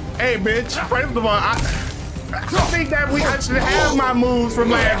moves. Hey, bitch. First of all, I think that I should have my moves from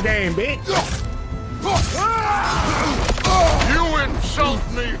last game, bitch. You insult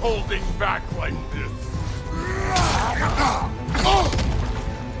me holding back like this.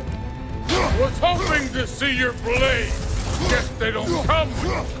 Was hoping to see your blade. Guess they don't come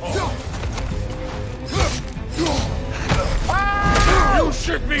with a call. You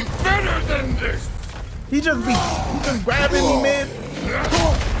should be better than this. He just grabbing me, man.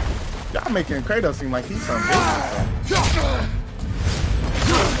 Y'all making Kratos seem like he's some bitch.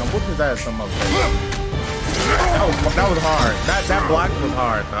 I'm whooping his ass some other That was hard. That block was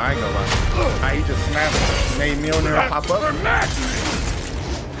hard, though. I ain't gonna lie. How he just snapped, made Mjolnir pop up.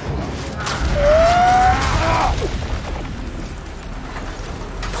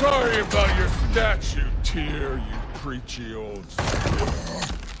 Sorry about your statue, Tyr, you preachy old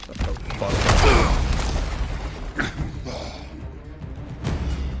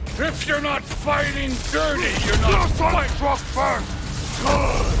If you're not fighting dirty, you're not fighting. Struck first.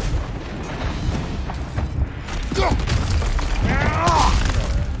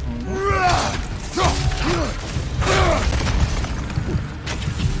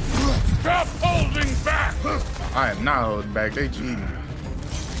 Stop holding back. I am not holding back. They cheating.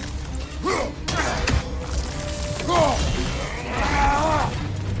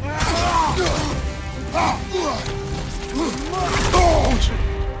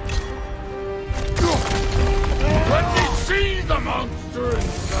 Let me see the monster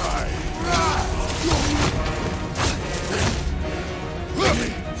inside.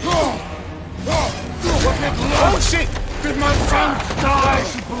 Oh shit! Did my son die,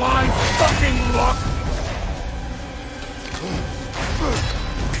 blind fucking luck?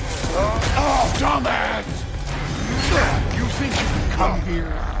 Dumbass! You think you can come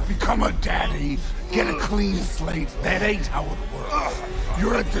here, become a daddy, get a clean slate? That ain't how it works.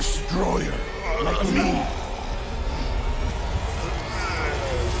 You're a destroyer, like me.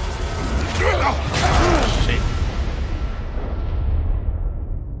 Shit.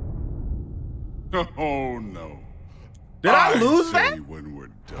 Oh no. Did I lose say that? When we're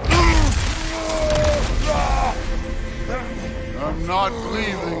done. I'm not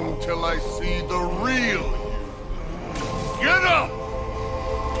leaving till I see the real you. Get up!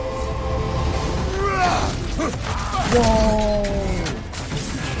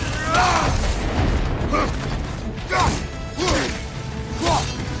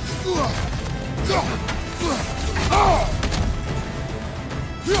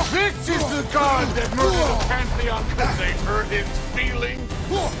 This is the god that murdered the Pantheon because they hurt his feelings.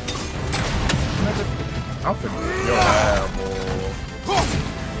 I'm finna your ass, boy.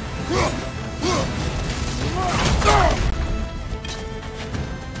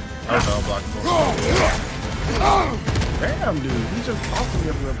 Damn, dude, he just tossing me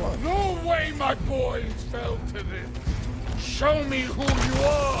everywhere. No way my boys fell to this. Show me who you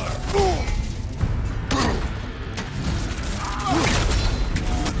are.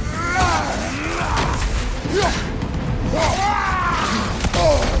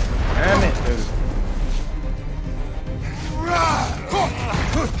 Damn it, dude.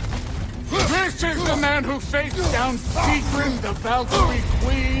 This is the man who faced down Siegfried, the Valkyrie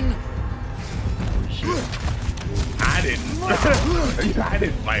Queen. I didn't. I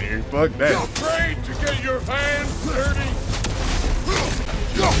didn't fight her. Fuck that. Afraid to get your hands dirty.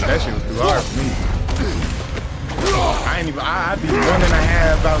 That shit was too hard for me. I ain't even. I'd be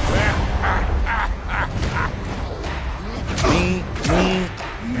 1.5 out there.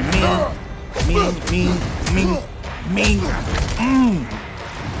 Me.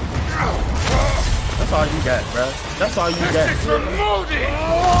 That's all you got, bro. That's all you got. It's reloading!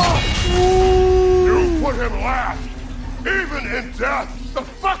 You put him last, even in death. The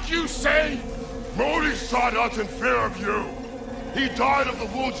fuck you say? Modi sought out in fear of you. He died of the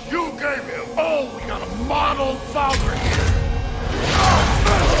wounds you gave him. Oh, we got a model father here.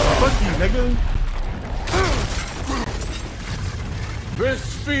 Fuck you, nigga. This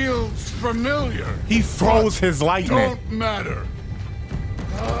feels familiar. He froze his lightning. Don't matter.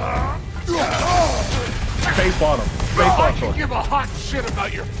 Face bought him. Face I bought can him. give a hot shit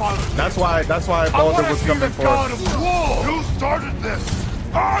about your father. That's why Baldur was coming for us. You started this.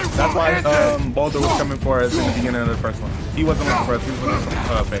 That's why Baldur was coming for us in the beginning of the first one. He wasn't looking for us. He was looking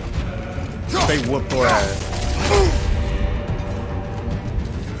for Faye. Faye whooped her ass.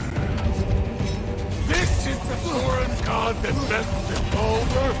 This is the foreign god that bested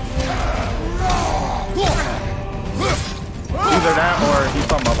Baldur. Either that or he's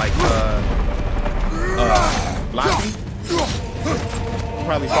talking about like Loki. You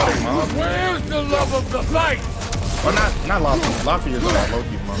probably saw their mom. Where's the love of the fight? Well, not Loki. Loki is about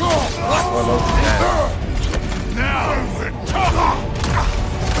Loki's mom. Or Loki's dad. Now we're talking.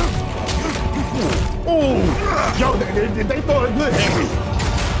 Ooh, yo, they throw it good, Henry.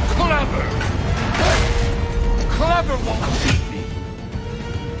 Clever won't beat me.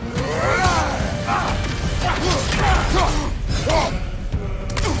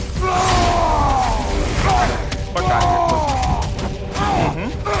 Fuck out here.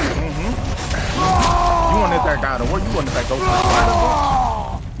 You wanted that guy to work. You wanted that ghost to the Sparta.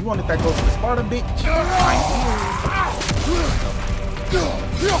 You wanted that ghost to the Sparta, bitch.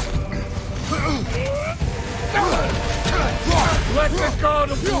 Let the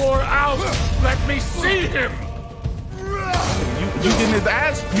god of war out. Let me see him. You getting his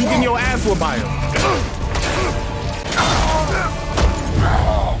ass? You getting your ass whooped by him?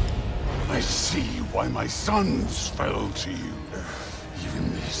 I see why my sons fell to you.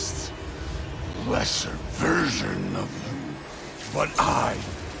 Even this lesser version of you. But I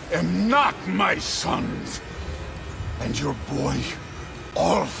am not my sons. And your boy,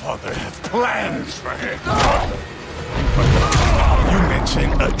 Allfather, has plans for him. You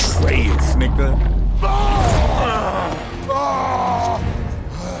mentioned Atreus, nigga.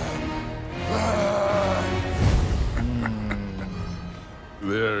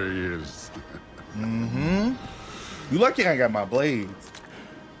 There he is. You lucky I got my blades.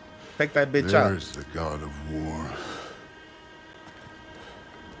 Take that bitch out. There's the god of war.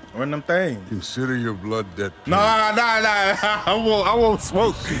 Run them things. Consider your blood debt. Nah. I won't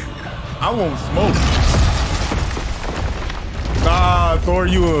smoke. I won't smoke. Nah, Thor,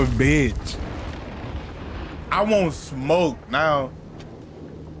 you a bitch. I won't smoke now.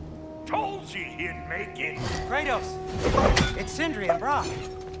 Told you he'd make it. Kratos, it's Sindri and Brock.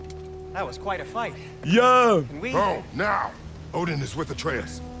 That was quite a fight. Yeah. Can we? Oh, now. Odin is with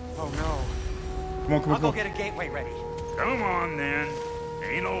Atreus. Oh no. Come on. I'll go get a gateway ready. Come on, then.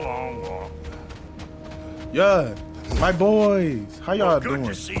 Ain't a long walk. Yeah. My boys. How y'all Good doing?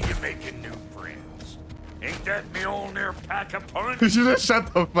 to see you making new friends. Ain't that me old near pack a punch? You just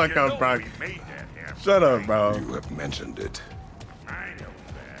shut the fuck You up, know Brock. we made that Shut up, bro. You have mentioned it. I know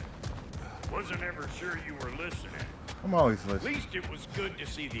that. Wasn't ever sure you were listening. I'm always At listening. least it was good to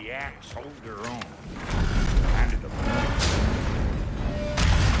see the axe hold their own. Kind of the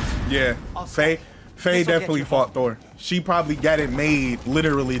Yeah, Faye definitely fought Thor. She probably got it made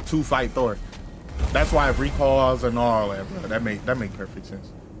literally to fight Thor. That's why recalls and all that, bro. That make perfect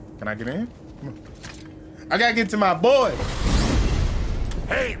sense. Can I get in? Come on. I gotta get to my boy.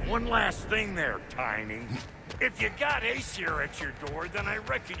 Hey, one last thing there, Tiny. If you got Aesir at your door, then I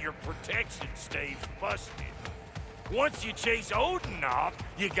reckon your protection stays busted. Once you chase Odin off,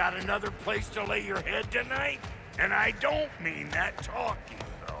 you got another place to lay your head tonight? And I don't mean that talking,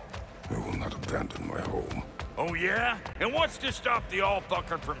 though. I will not abandon my home. Oh, yeah? And what's to stop the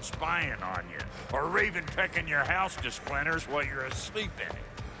all-fucker from spying on you? Or Raven pecking your house to splinters while you're asleep in it?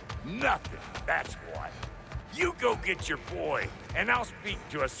 Nothing, that's what. You go get your boy, and I'll speak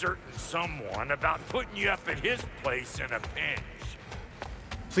to a certain someone about putting you up at his place in a pinch.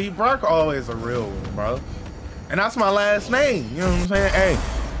 See, Brock always a real one, bro. And that's my last name. You know what I'm saying? Hey.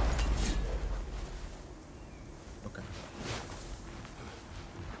 Okay.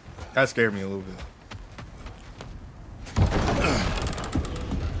 That scared me a little bit.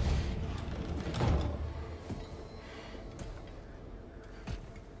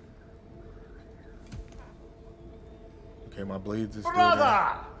 Okay, my blades is still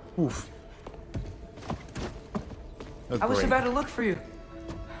there. Oof. That's I was great. about to look for you.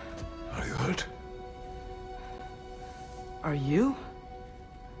 Are you hurt? Are you?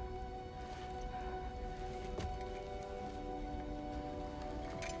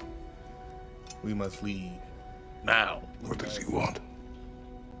 We must leave now. What does he want?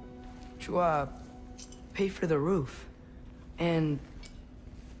 To, pay for the roof. And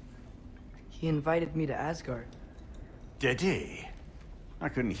he invited me to Asgard. Did he? I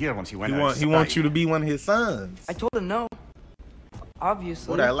couldn't hear once he went He wants you to be one of his sons. I told him no.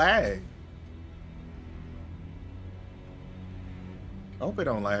 Obviously. Oh, that lag. I hope it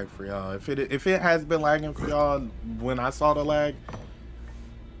don't lag for y'all. If it has been lagging for y'all when I saw the lag,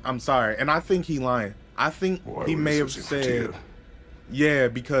 I'm sorry. And I think he lying. I think he may have said, yeah,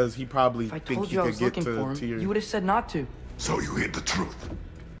 because he probably If I think told he you I could was get looking to for him, Tyr. you would have said not to. So you hid the truth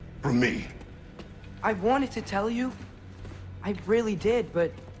from me. I wanted to tell you. I really did,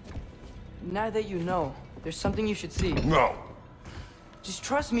 but now that you know, there's something you should see. No. Just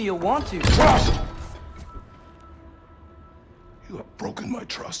trust me, you'll want to. Trust! You have broken my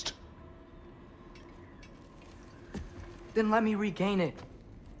trust. Then let me regain it.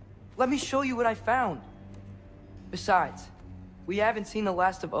 Let me show you what I found. Besides, we haven't seen the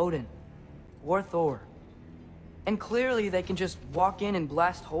last of Odin or Thor. And clearly they can just walk in and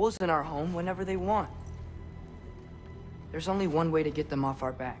blast holes in our home whenever they want. There's only one way to get them off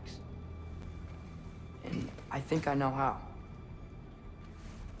our backs. And I think I know how.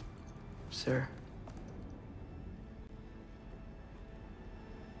 Sir.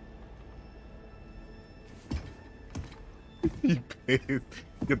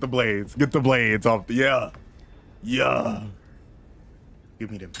 Get the blades. Get the blades off the yeah.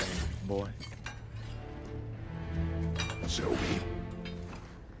 Give me them blades, boy. Sylvie.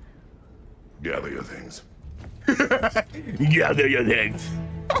 Gather your things. Gather your things.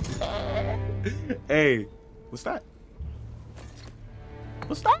 Hey, what's that?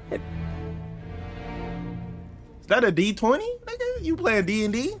 What's that? Is that a D20? Nigga, you playing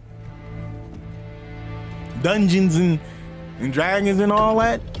D&D? Dungeons and Dragons and all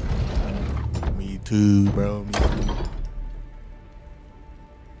that? Me too, bro. Me too.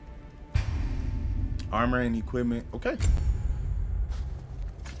 Armor and equipment. Okay.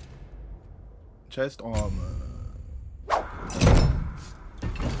 Chest armor.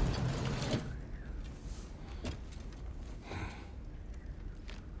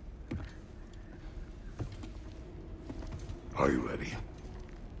 Are you ready?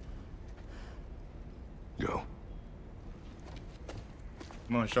 Go.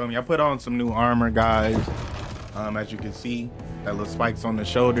 Come on, show me. I put on some new armor, guys. As you can see, that little spikes on the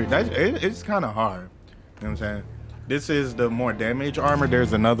shoulder. It's kind of hard. You know what I'm saying? This is the more damage armor.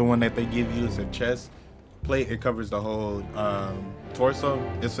 There's another one that they give you. It's a chest plate. It covers the whole torso.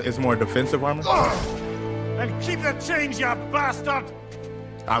 It's more defensive armor. And keep the change, you bastard!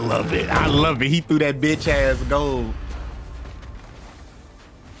 I love it. I love it. He threw that bitch ass gold.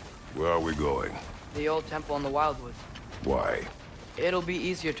 Where are we going? The old temple in the Wildwoods. Why? It'll be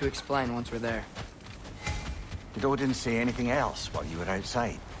easier to explain once we're there. Did Odin say anything else while you were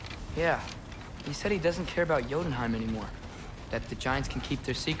outside? Yeah. He said he doesn't care about Jotunheim anymore. That the giants can keep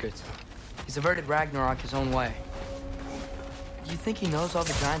their secrets. He's averted Ragnarok his own way. You think he knows all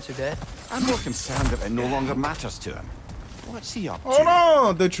the giants are dead? I'm more concerned that it no longer matters to him. What's he up to? Hold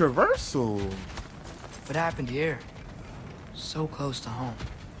on, the traversal. What happened here? So close to home.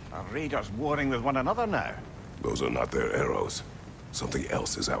 Are raiders warring with one another now? Those are not their arrows. Something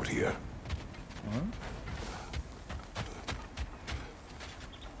else is out here. Huh?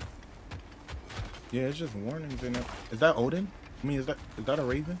 Yeah, it's just warnings in it. Is that Odin? I mean, is that a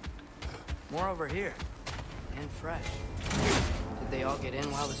raven? More over here. And fresh. Did they all get in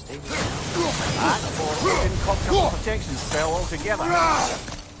while the stage was down? That or didn't cock up the protection spell altogether.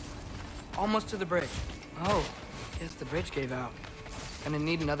 Almost to the bridge. Oh, guess the bridge gave out. Gonna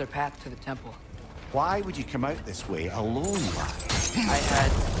need another path to the temple. Why would you come out this way alone, lad? I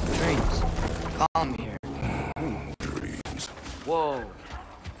had dreams. Call me here. Dreams. Whoa.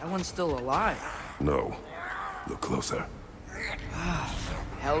 That one's still alive. No. Look closer.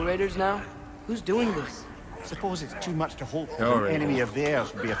 Hell Raiders now? Who's doing this? Suppose it's too much to hope that Hell an Raiders. enemy of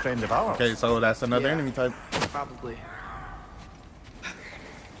theirs would be a friend of ours. Okay, so that's another Yeah. enemy type. Probably.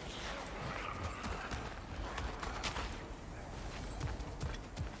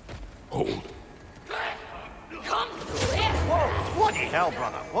 Hold. Bloody hell,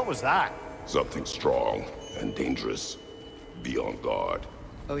 brother. What was that? Something strong and dangerous. Be on guard.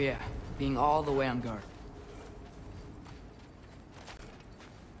 Oh yeah, being all the way on guard.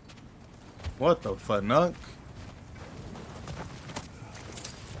 What the fuck?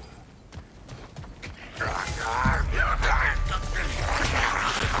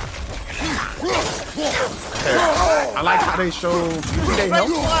 I like how they show. You see they help?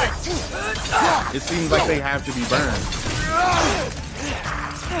 It seems like they have to be burned.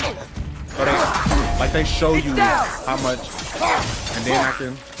 So they show you how much, and then I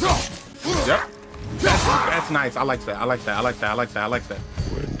can. Yep. That's nice. I like that. I like that. I like that. I like that. I like that.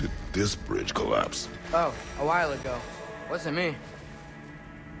 When did this bridge collapse? Oh, a while ago. Wasn't me.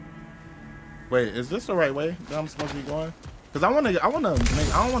 Wait, is this the right way that I'm supposed to be going? Cause I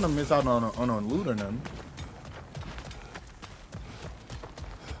don't wanna miss out on a loot or nothing.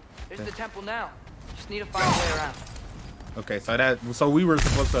 There's the temple now. Just need to find a way around. Okay, so we were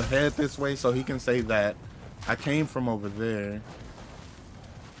supposed to head this way so he can say that I came from over there.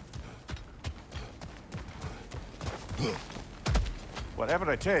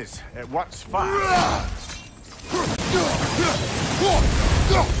 Whatever it is, it works fast.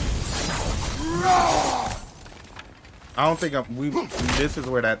 I don't think this is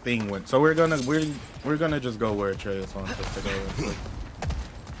where that thing went. So we're gonna just go where Atreus wants us to go.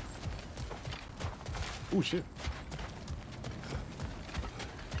 Oh shit.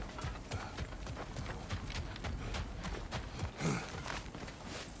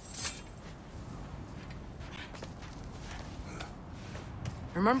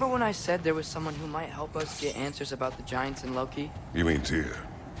 Remember when I said there was someone who might help us get answers about the giants and Loki? You mean Tyr?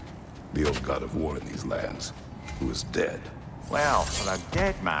 The old god of war in these lands, who is dead. Well, for a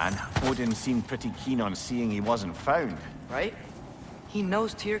dead man, Odin seemed pretty keen on seeing he wasn't found. Right? He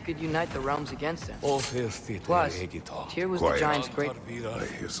knows Tyr could unite the realms against him. Plus, Tyr was the Quiet. giant's great... I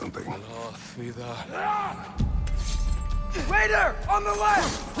hear something. Raider! On the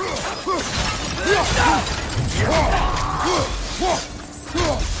left!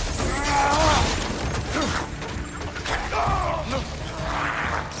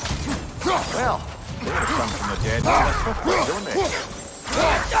 Well, they come from the dead, don't they?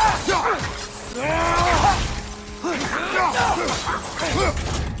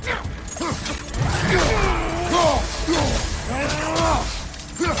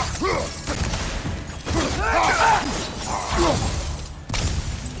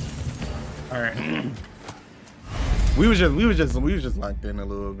 All right. we was just locked in a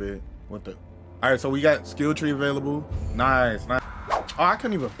little bit. What the? All right, so we got skill tree available. Nice. Oh, I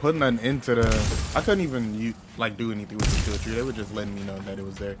couldn't even put nothing into the. I couldn't even do anything with the skill tree. They were just letting me know that it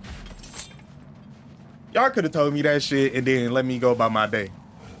was there. Y'all could have told me that shit and then let me go by my day,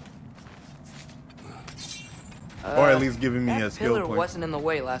 or at least giving me a skill pillar point. wasn't in the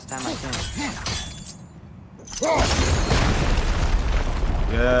way last time I came.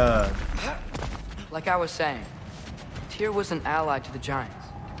 Yeah. Like I was saying, Tyr was an ally to the giants,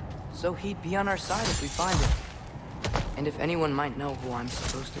 so he'd be on our side if we find him. And if anyone might know who I'm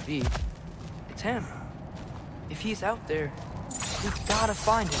supposed to be, it's him. If he's out there, we've gotta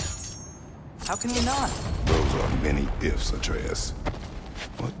find him. How can we not? Those are many ifs, Atreus.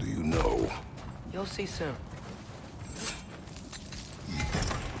 What do you know? You'll see soon.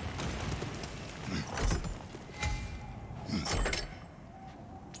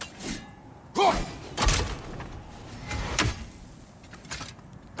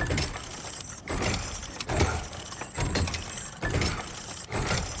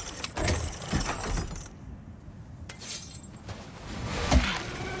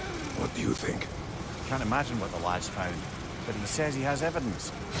 you think? Can't imagine what the lad's found, but he says he has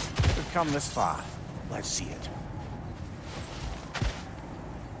evidence. We've come this far. Let's see it.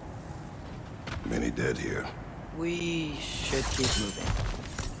 Many dead here. We should keep moving.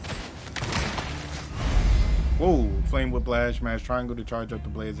 Whoa, flame whiplash, mash triangle to charge up the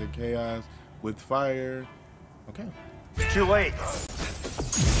blaze of chaos with fire. Okay. Too late.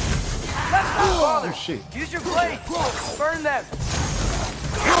 That's not bother. Oh shit. Use your blade. Burn them.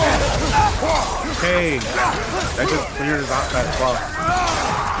 Hey, that just clears out that spot.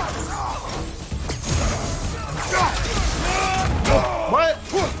 What?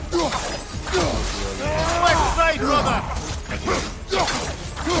 Left side, brother!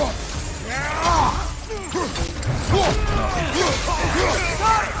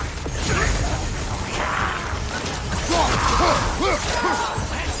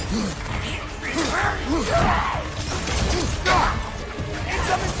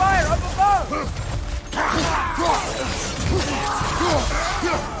 Incoming fire up above.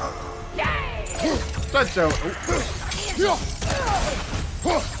 Touch out.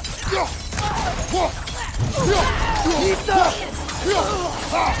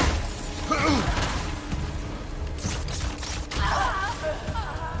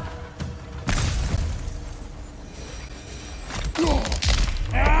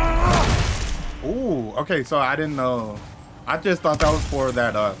 Ooh, okay, so I didn't know. I just thought that was for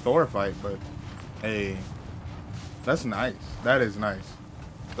that Thor fight, but hey, that's nice. That is nice.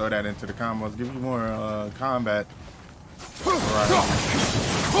 Throw that into the combos, give you more combat.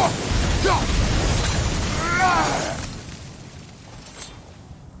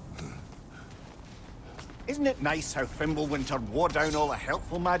 Isn't it nice how Fimbulwinter wore down all the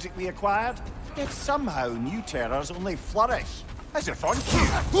helpful magic we acquired? Yet somehow new terrors only flourish. As if on cue.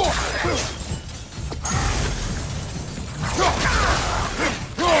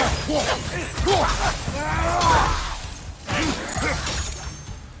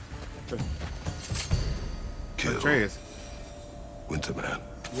 Kill Atreus. Winterman.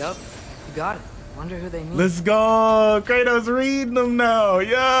 Yep, you got it. Wonder who they mean. Let's go! Kratos reading them now,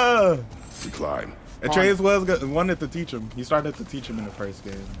 yeah! We climb. Atreus wanted to teach him. He started to teach him in the first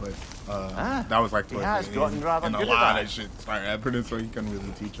game, but that was like towards has the gotten end. rather And a good at lot that. of shit started happening, so he couldn't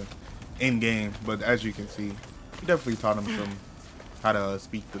really teach him in game. But as you can see, he definitely taught him some how to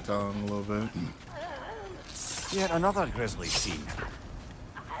speak the tongue a little bit. Yet another grisly scene.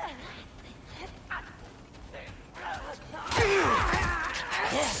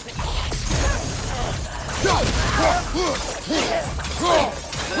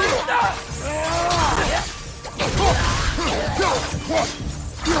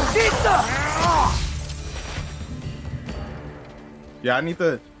 Yeah, I need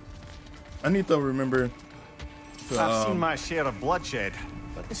to remember to, I've seen my share of bloodshed,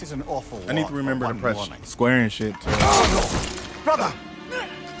 but this is an awful lot. I need to remember for to one press warning. square and shit too. Brother!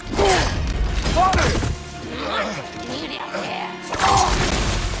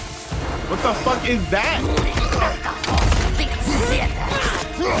 What the fuck is that?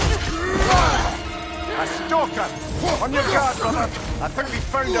 A stalker! On your guard, brother! I think we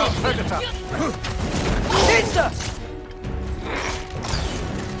found our predator! Pizza!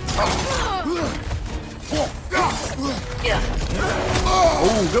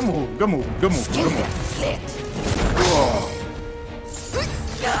 Oh, good move, good move, good move, good move.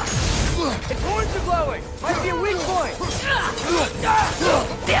 Its horns are glowing! Might be a weak point!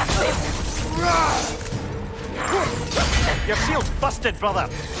 Your shield's busted, brother!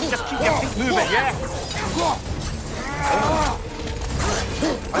 Just keep your feet moving, yeah?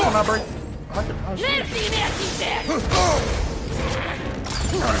 I cannot break. Oh, shit.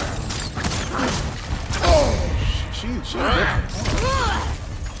 She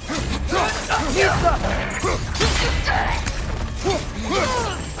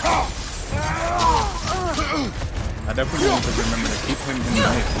I definitely need to remember to keep him in the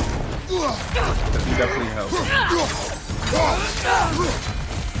mix. Because he definitely helps.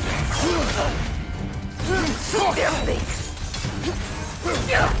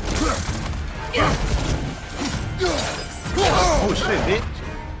 Oh shit, bitch.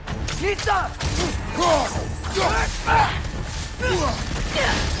 Pizza!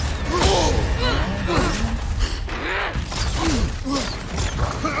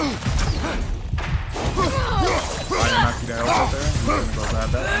 I did not see that over there. I'm gonna go grab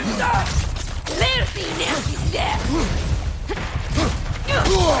that.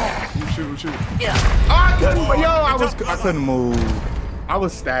 Shoot. I couldn't, but yo, I couldn't move. I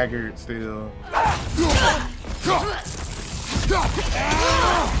was staggered still.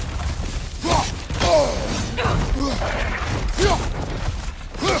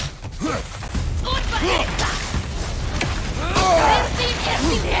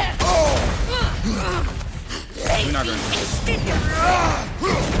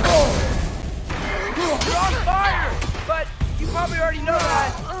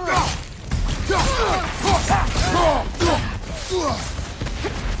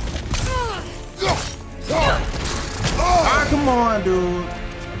 Ah, come on, dude.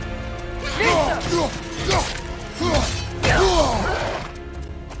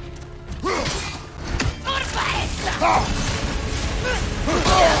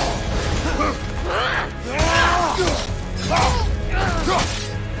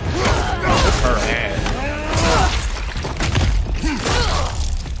 Her ass.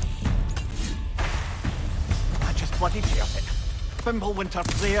 I just bloody felt it.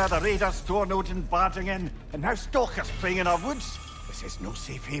 Fimbulwinter's there, the raiders storm Odin barging in, and now stalkers preying in our woods. This is no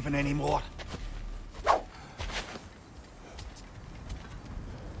safe haven anymore.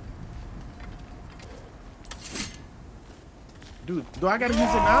 Dude, do I gotta use it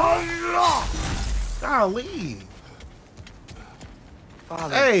now? Golly.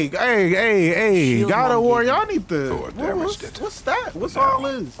 Father. Hey, God of War, Shield y'all need to. Thor damaged it. What's that? What's Now, all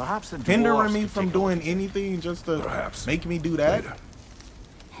this? Perhaps the Hindering dwarves me could from take a look. doing anything just to Perhaps. make me do that? Later.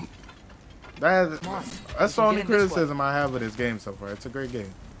 That's on, the we can only get in this criticism I have of this game so far. It's a great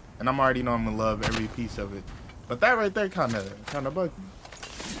game, and I'm already know I'm gonna love every piece of it. But that right there kind of bugged me.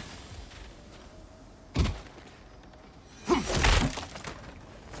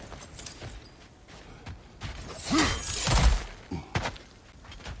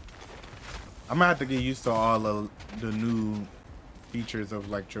 I'm gonna have to get used to all of the new features of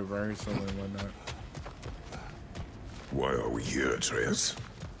like traversal and whatnot. Why are we here, Atreus?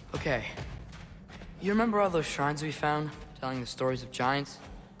 Okay. You remember all those shrines we found, telling the stories of giants?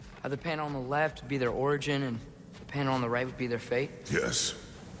 How the panel on the left would be their origin, and the panel on the right would be their fate? Yes,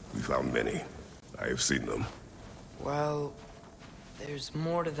 we found many. I have seen them. Well, there's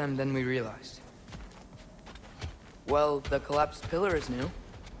more to them than we realized. Well, the collapsed pillar is new,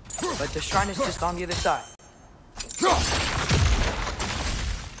 but the shrine is just on the other side.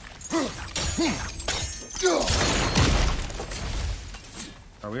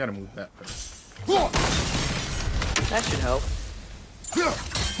 Oh, we gotta move that first. That should help.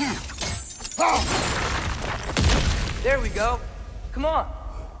 There we go. Come on.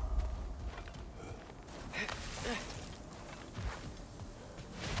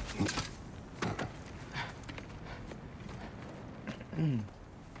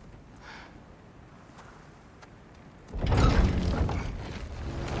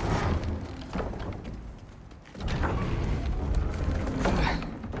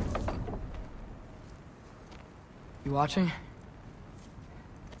 You watching?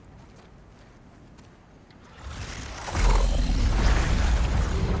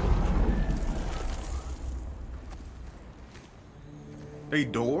 They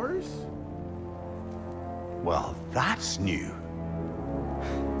doors? Well, that's new.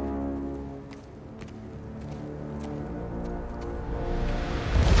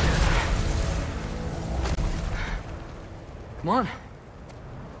 Come on.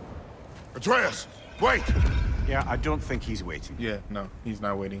 Atreus, wait! Yeah, I don't think he's waiting. Yeah, no, he's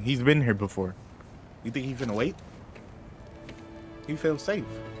not waiting. He's been here before. You think he's gonna wait? He feels safe.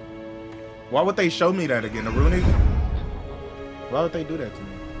 Why would they show me that again? The ruining? Why would they do that to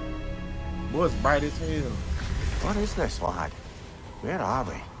me? Boy's bright as hell. What is this, lad? Where are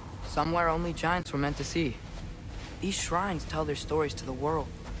we? Somewhere only giants were meant to see. These shrines tell their stories to the world.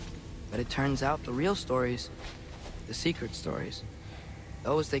 But it turns out the real stories, the secret stories,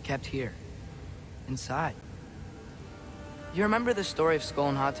 those they kept here, inside. You remember the story of Skull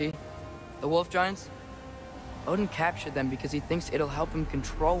and Hati? The wolf giants? Odin captured them because he thinks it'll help him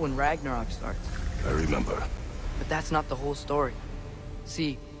control when Ragnarok starts. I remember. But that's not the whole story.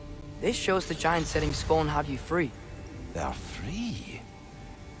 See, this shows the giants setting Skull and Hati free. They're free.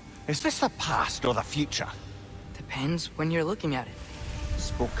 Is this the past or the future? Depends when you're looking at it.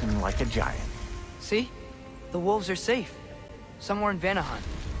 Spoken like a giant. See? The wolves are safe. Somewhere in Vanaheim.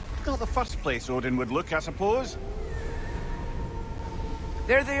 Not the first place Odin would look, I suppose.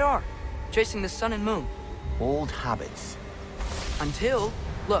 There they are, chasing the sun and moon. Old habits. Until,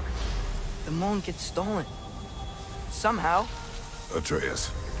 look, the moon gets stolen. Somehow.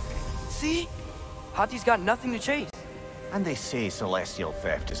 Atreus. See? Hati's got nothing to chase. And they say celestial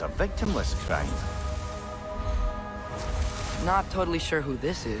theft is a victimless crime. Not totally sure who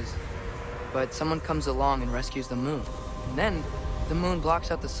this is, but someone comes along and rescues the moon. And then, the moon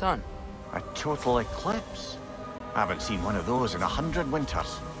blocks out the sun. A total eclipse. I haven't seen one of those in 100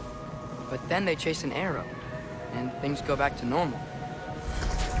 winters. But then they chase an arrow, and things go back to normal.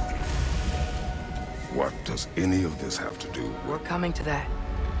 What does any of this have to do with... We're coming to that.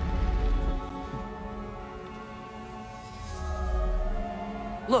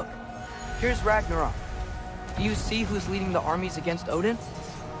 Look, here's Ragnarok. Do you see who's leading the armies against Odin?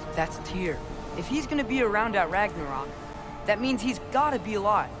 That's Tyr. If he's gonna be around at Ragnarok, That means he's gotta be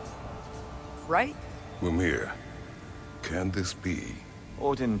alive. Right? Mimir, can this be?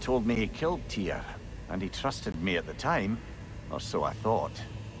 Odin told me he killed Tyr, and he trusted me at the time, or so I thought.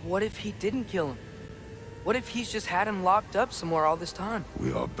 What if he didn't kill him? What if he's just had him locked up somewhere all this time?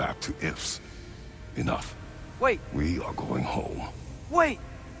 We are back to ifs. Enough. Wait, We are going home. wait!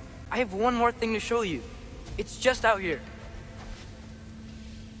 I have one more thing to show you. It's just out here.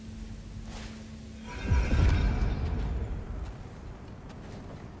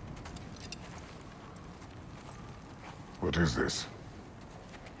 What is this?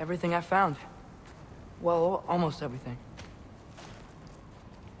 Everything I found. Well, almost everything.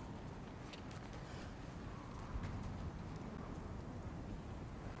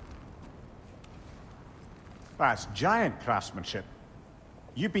 That's giant craftsmanship.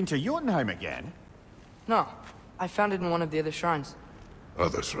 You've been to Jotunheim again? No, I found it in one of the other shrines.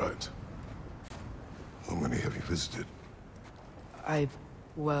 Other shrines. How many have you visited?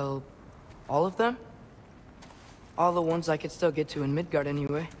 Well, all of them? All the ones I could still get to in Midgard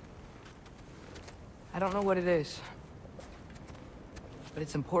anyway. I don't know what it is, but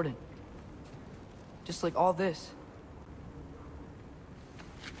it's important. Just like all this.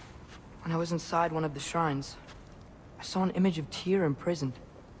 When I was inside one of the shrines, I saw an image of Tyr imprisoned,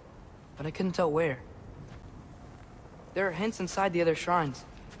 but I couldn't tell where. There are hints inside the other shrines.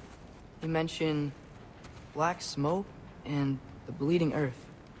 They mention black smoke and the bleeding earth,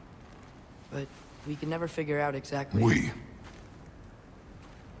 but we can never figure out exactly. We?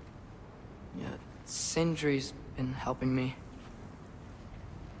 Yeah, Sindri's been helping me.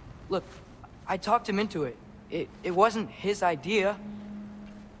 Look, I talked him into it. It wasn't his idea.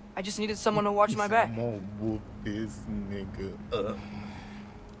 I just needed someone to watch my back. I'm gonna whoop this nigga up.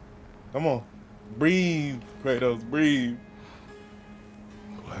 Come on. Breathe, Kratos, breathe.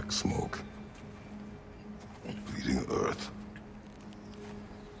 Black smoke. Bleeding earth.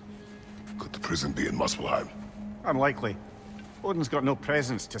 Could the prison be in Muspelheim? Unlikely. Odin's got no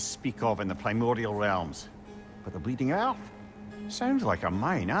presence to speak of in the primordial realms. But the bleeding earth? Sounds like a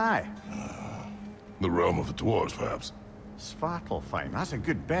mine, aye. The realm of the dwarves, perhaps. Svartalfheim, that's a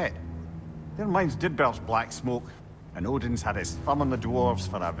good bet. Their mines did belch black smoke, and Odin's had his thumb on the dwarves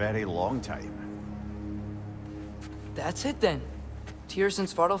for a very long time. That's it then. Tyr's in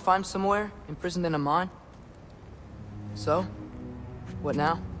Svartalfheim somewhere, imprisoned in a mine. So, what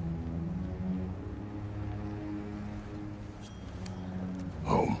now?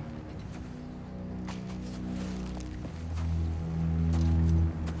 Home.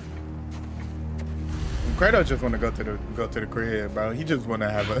 Kratos just want to go to the crib, bro. He just want to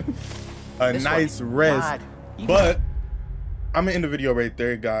have a This nice one. rest. God, you- But I'm gonna end the video right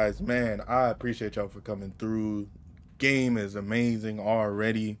there, guys. Man, I appreciate y'all for coming through. Game is amazing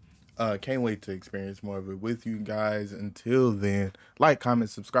already. Can't wait to experience more of it with you guys. Until then, like, comment,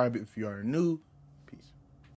 subscribe if you are new.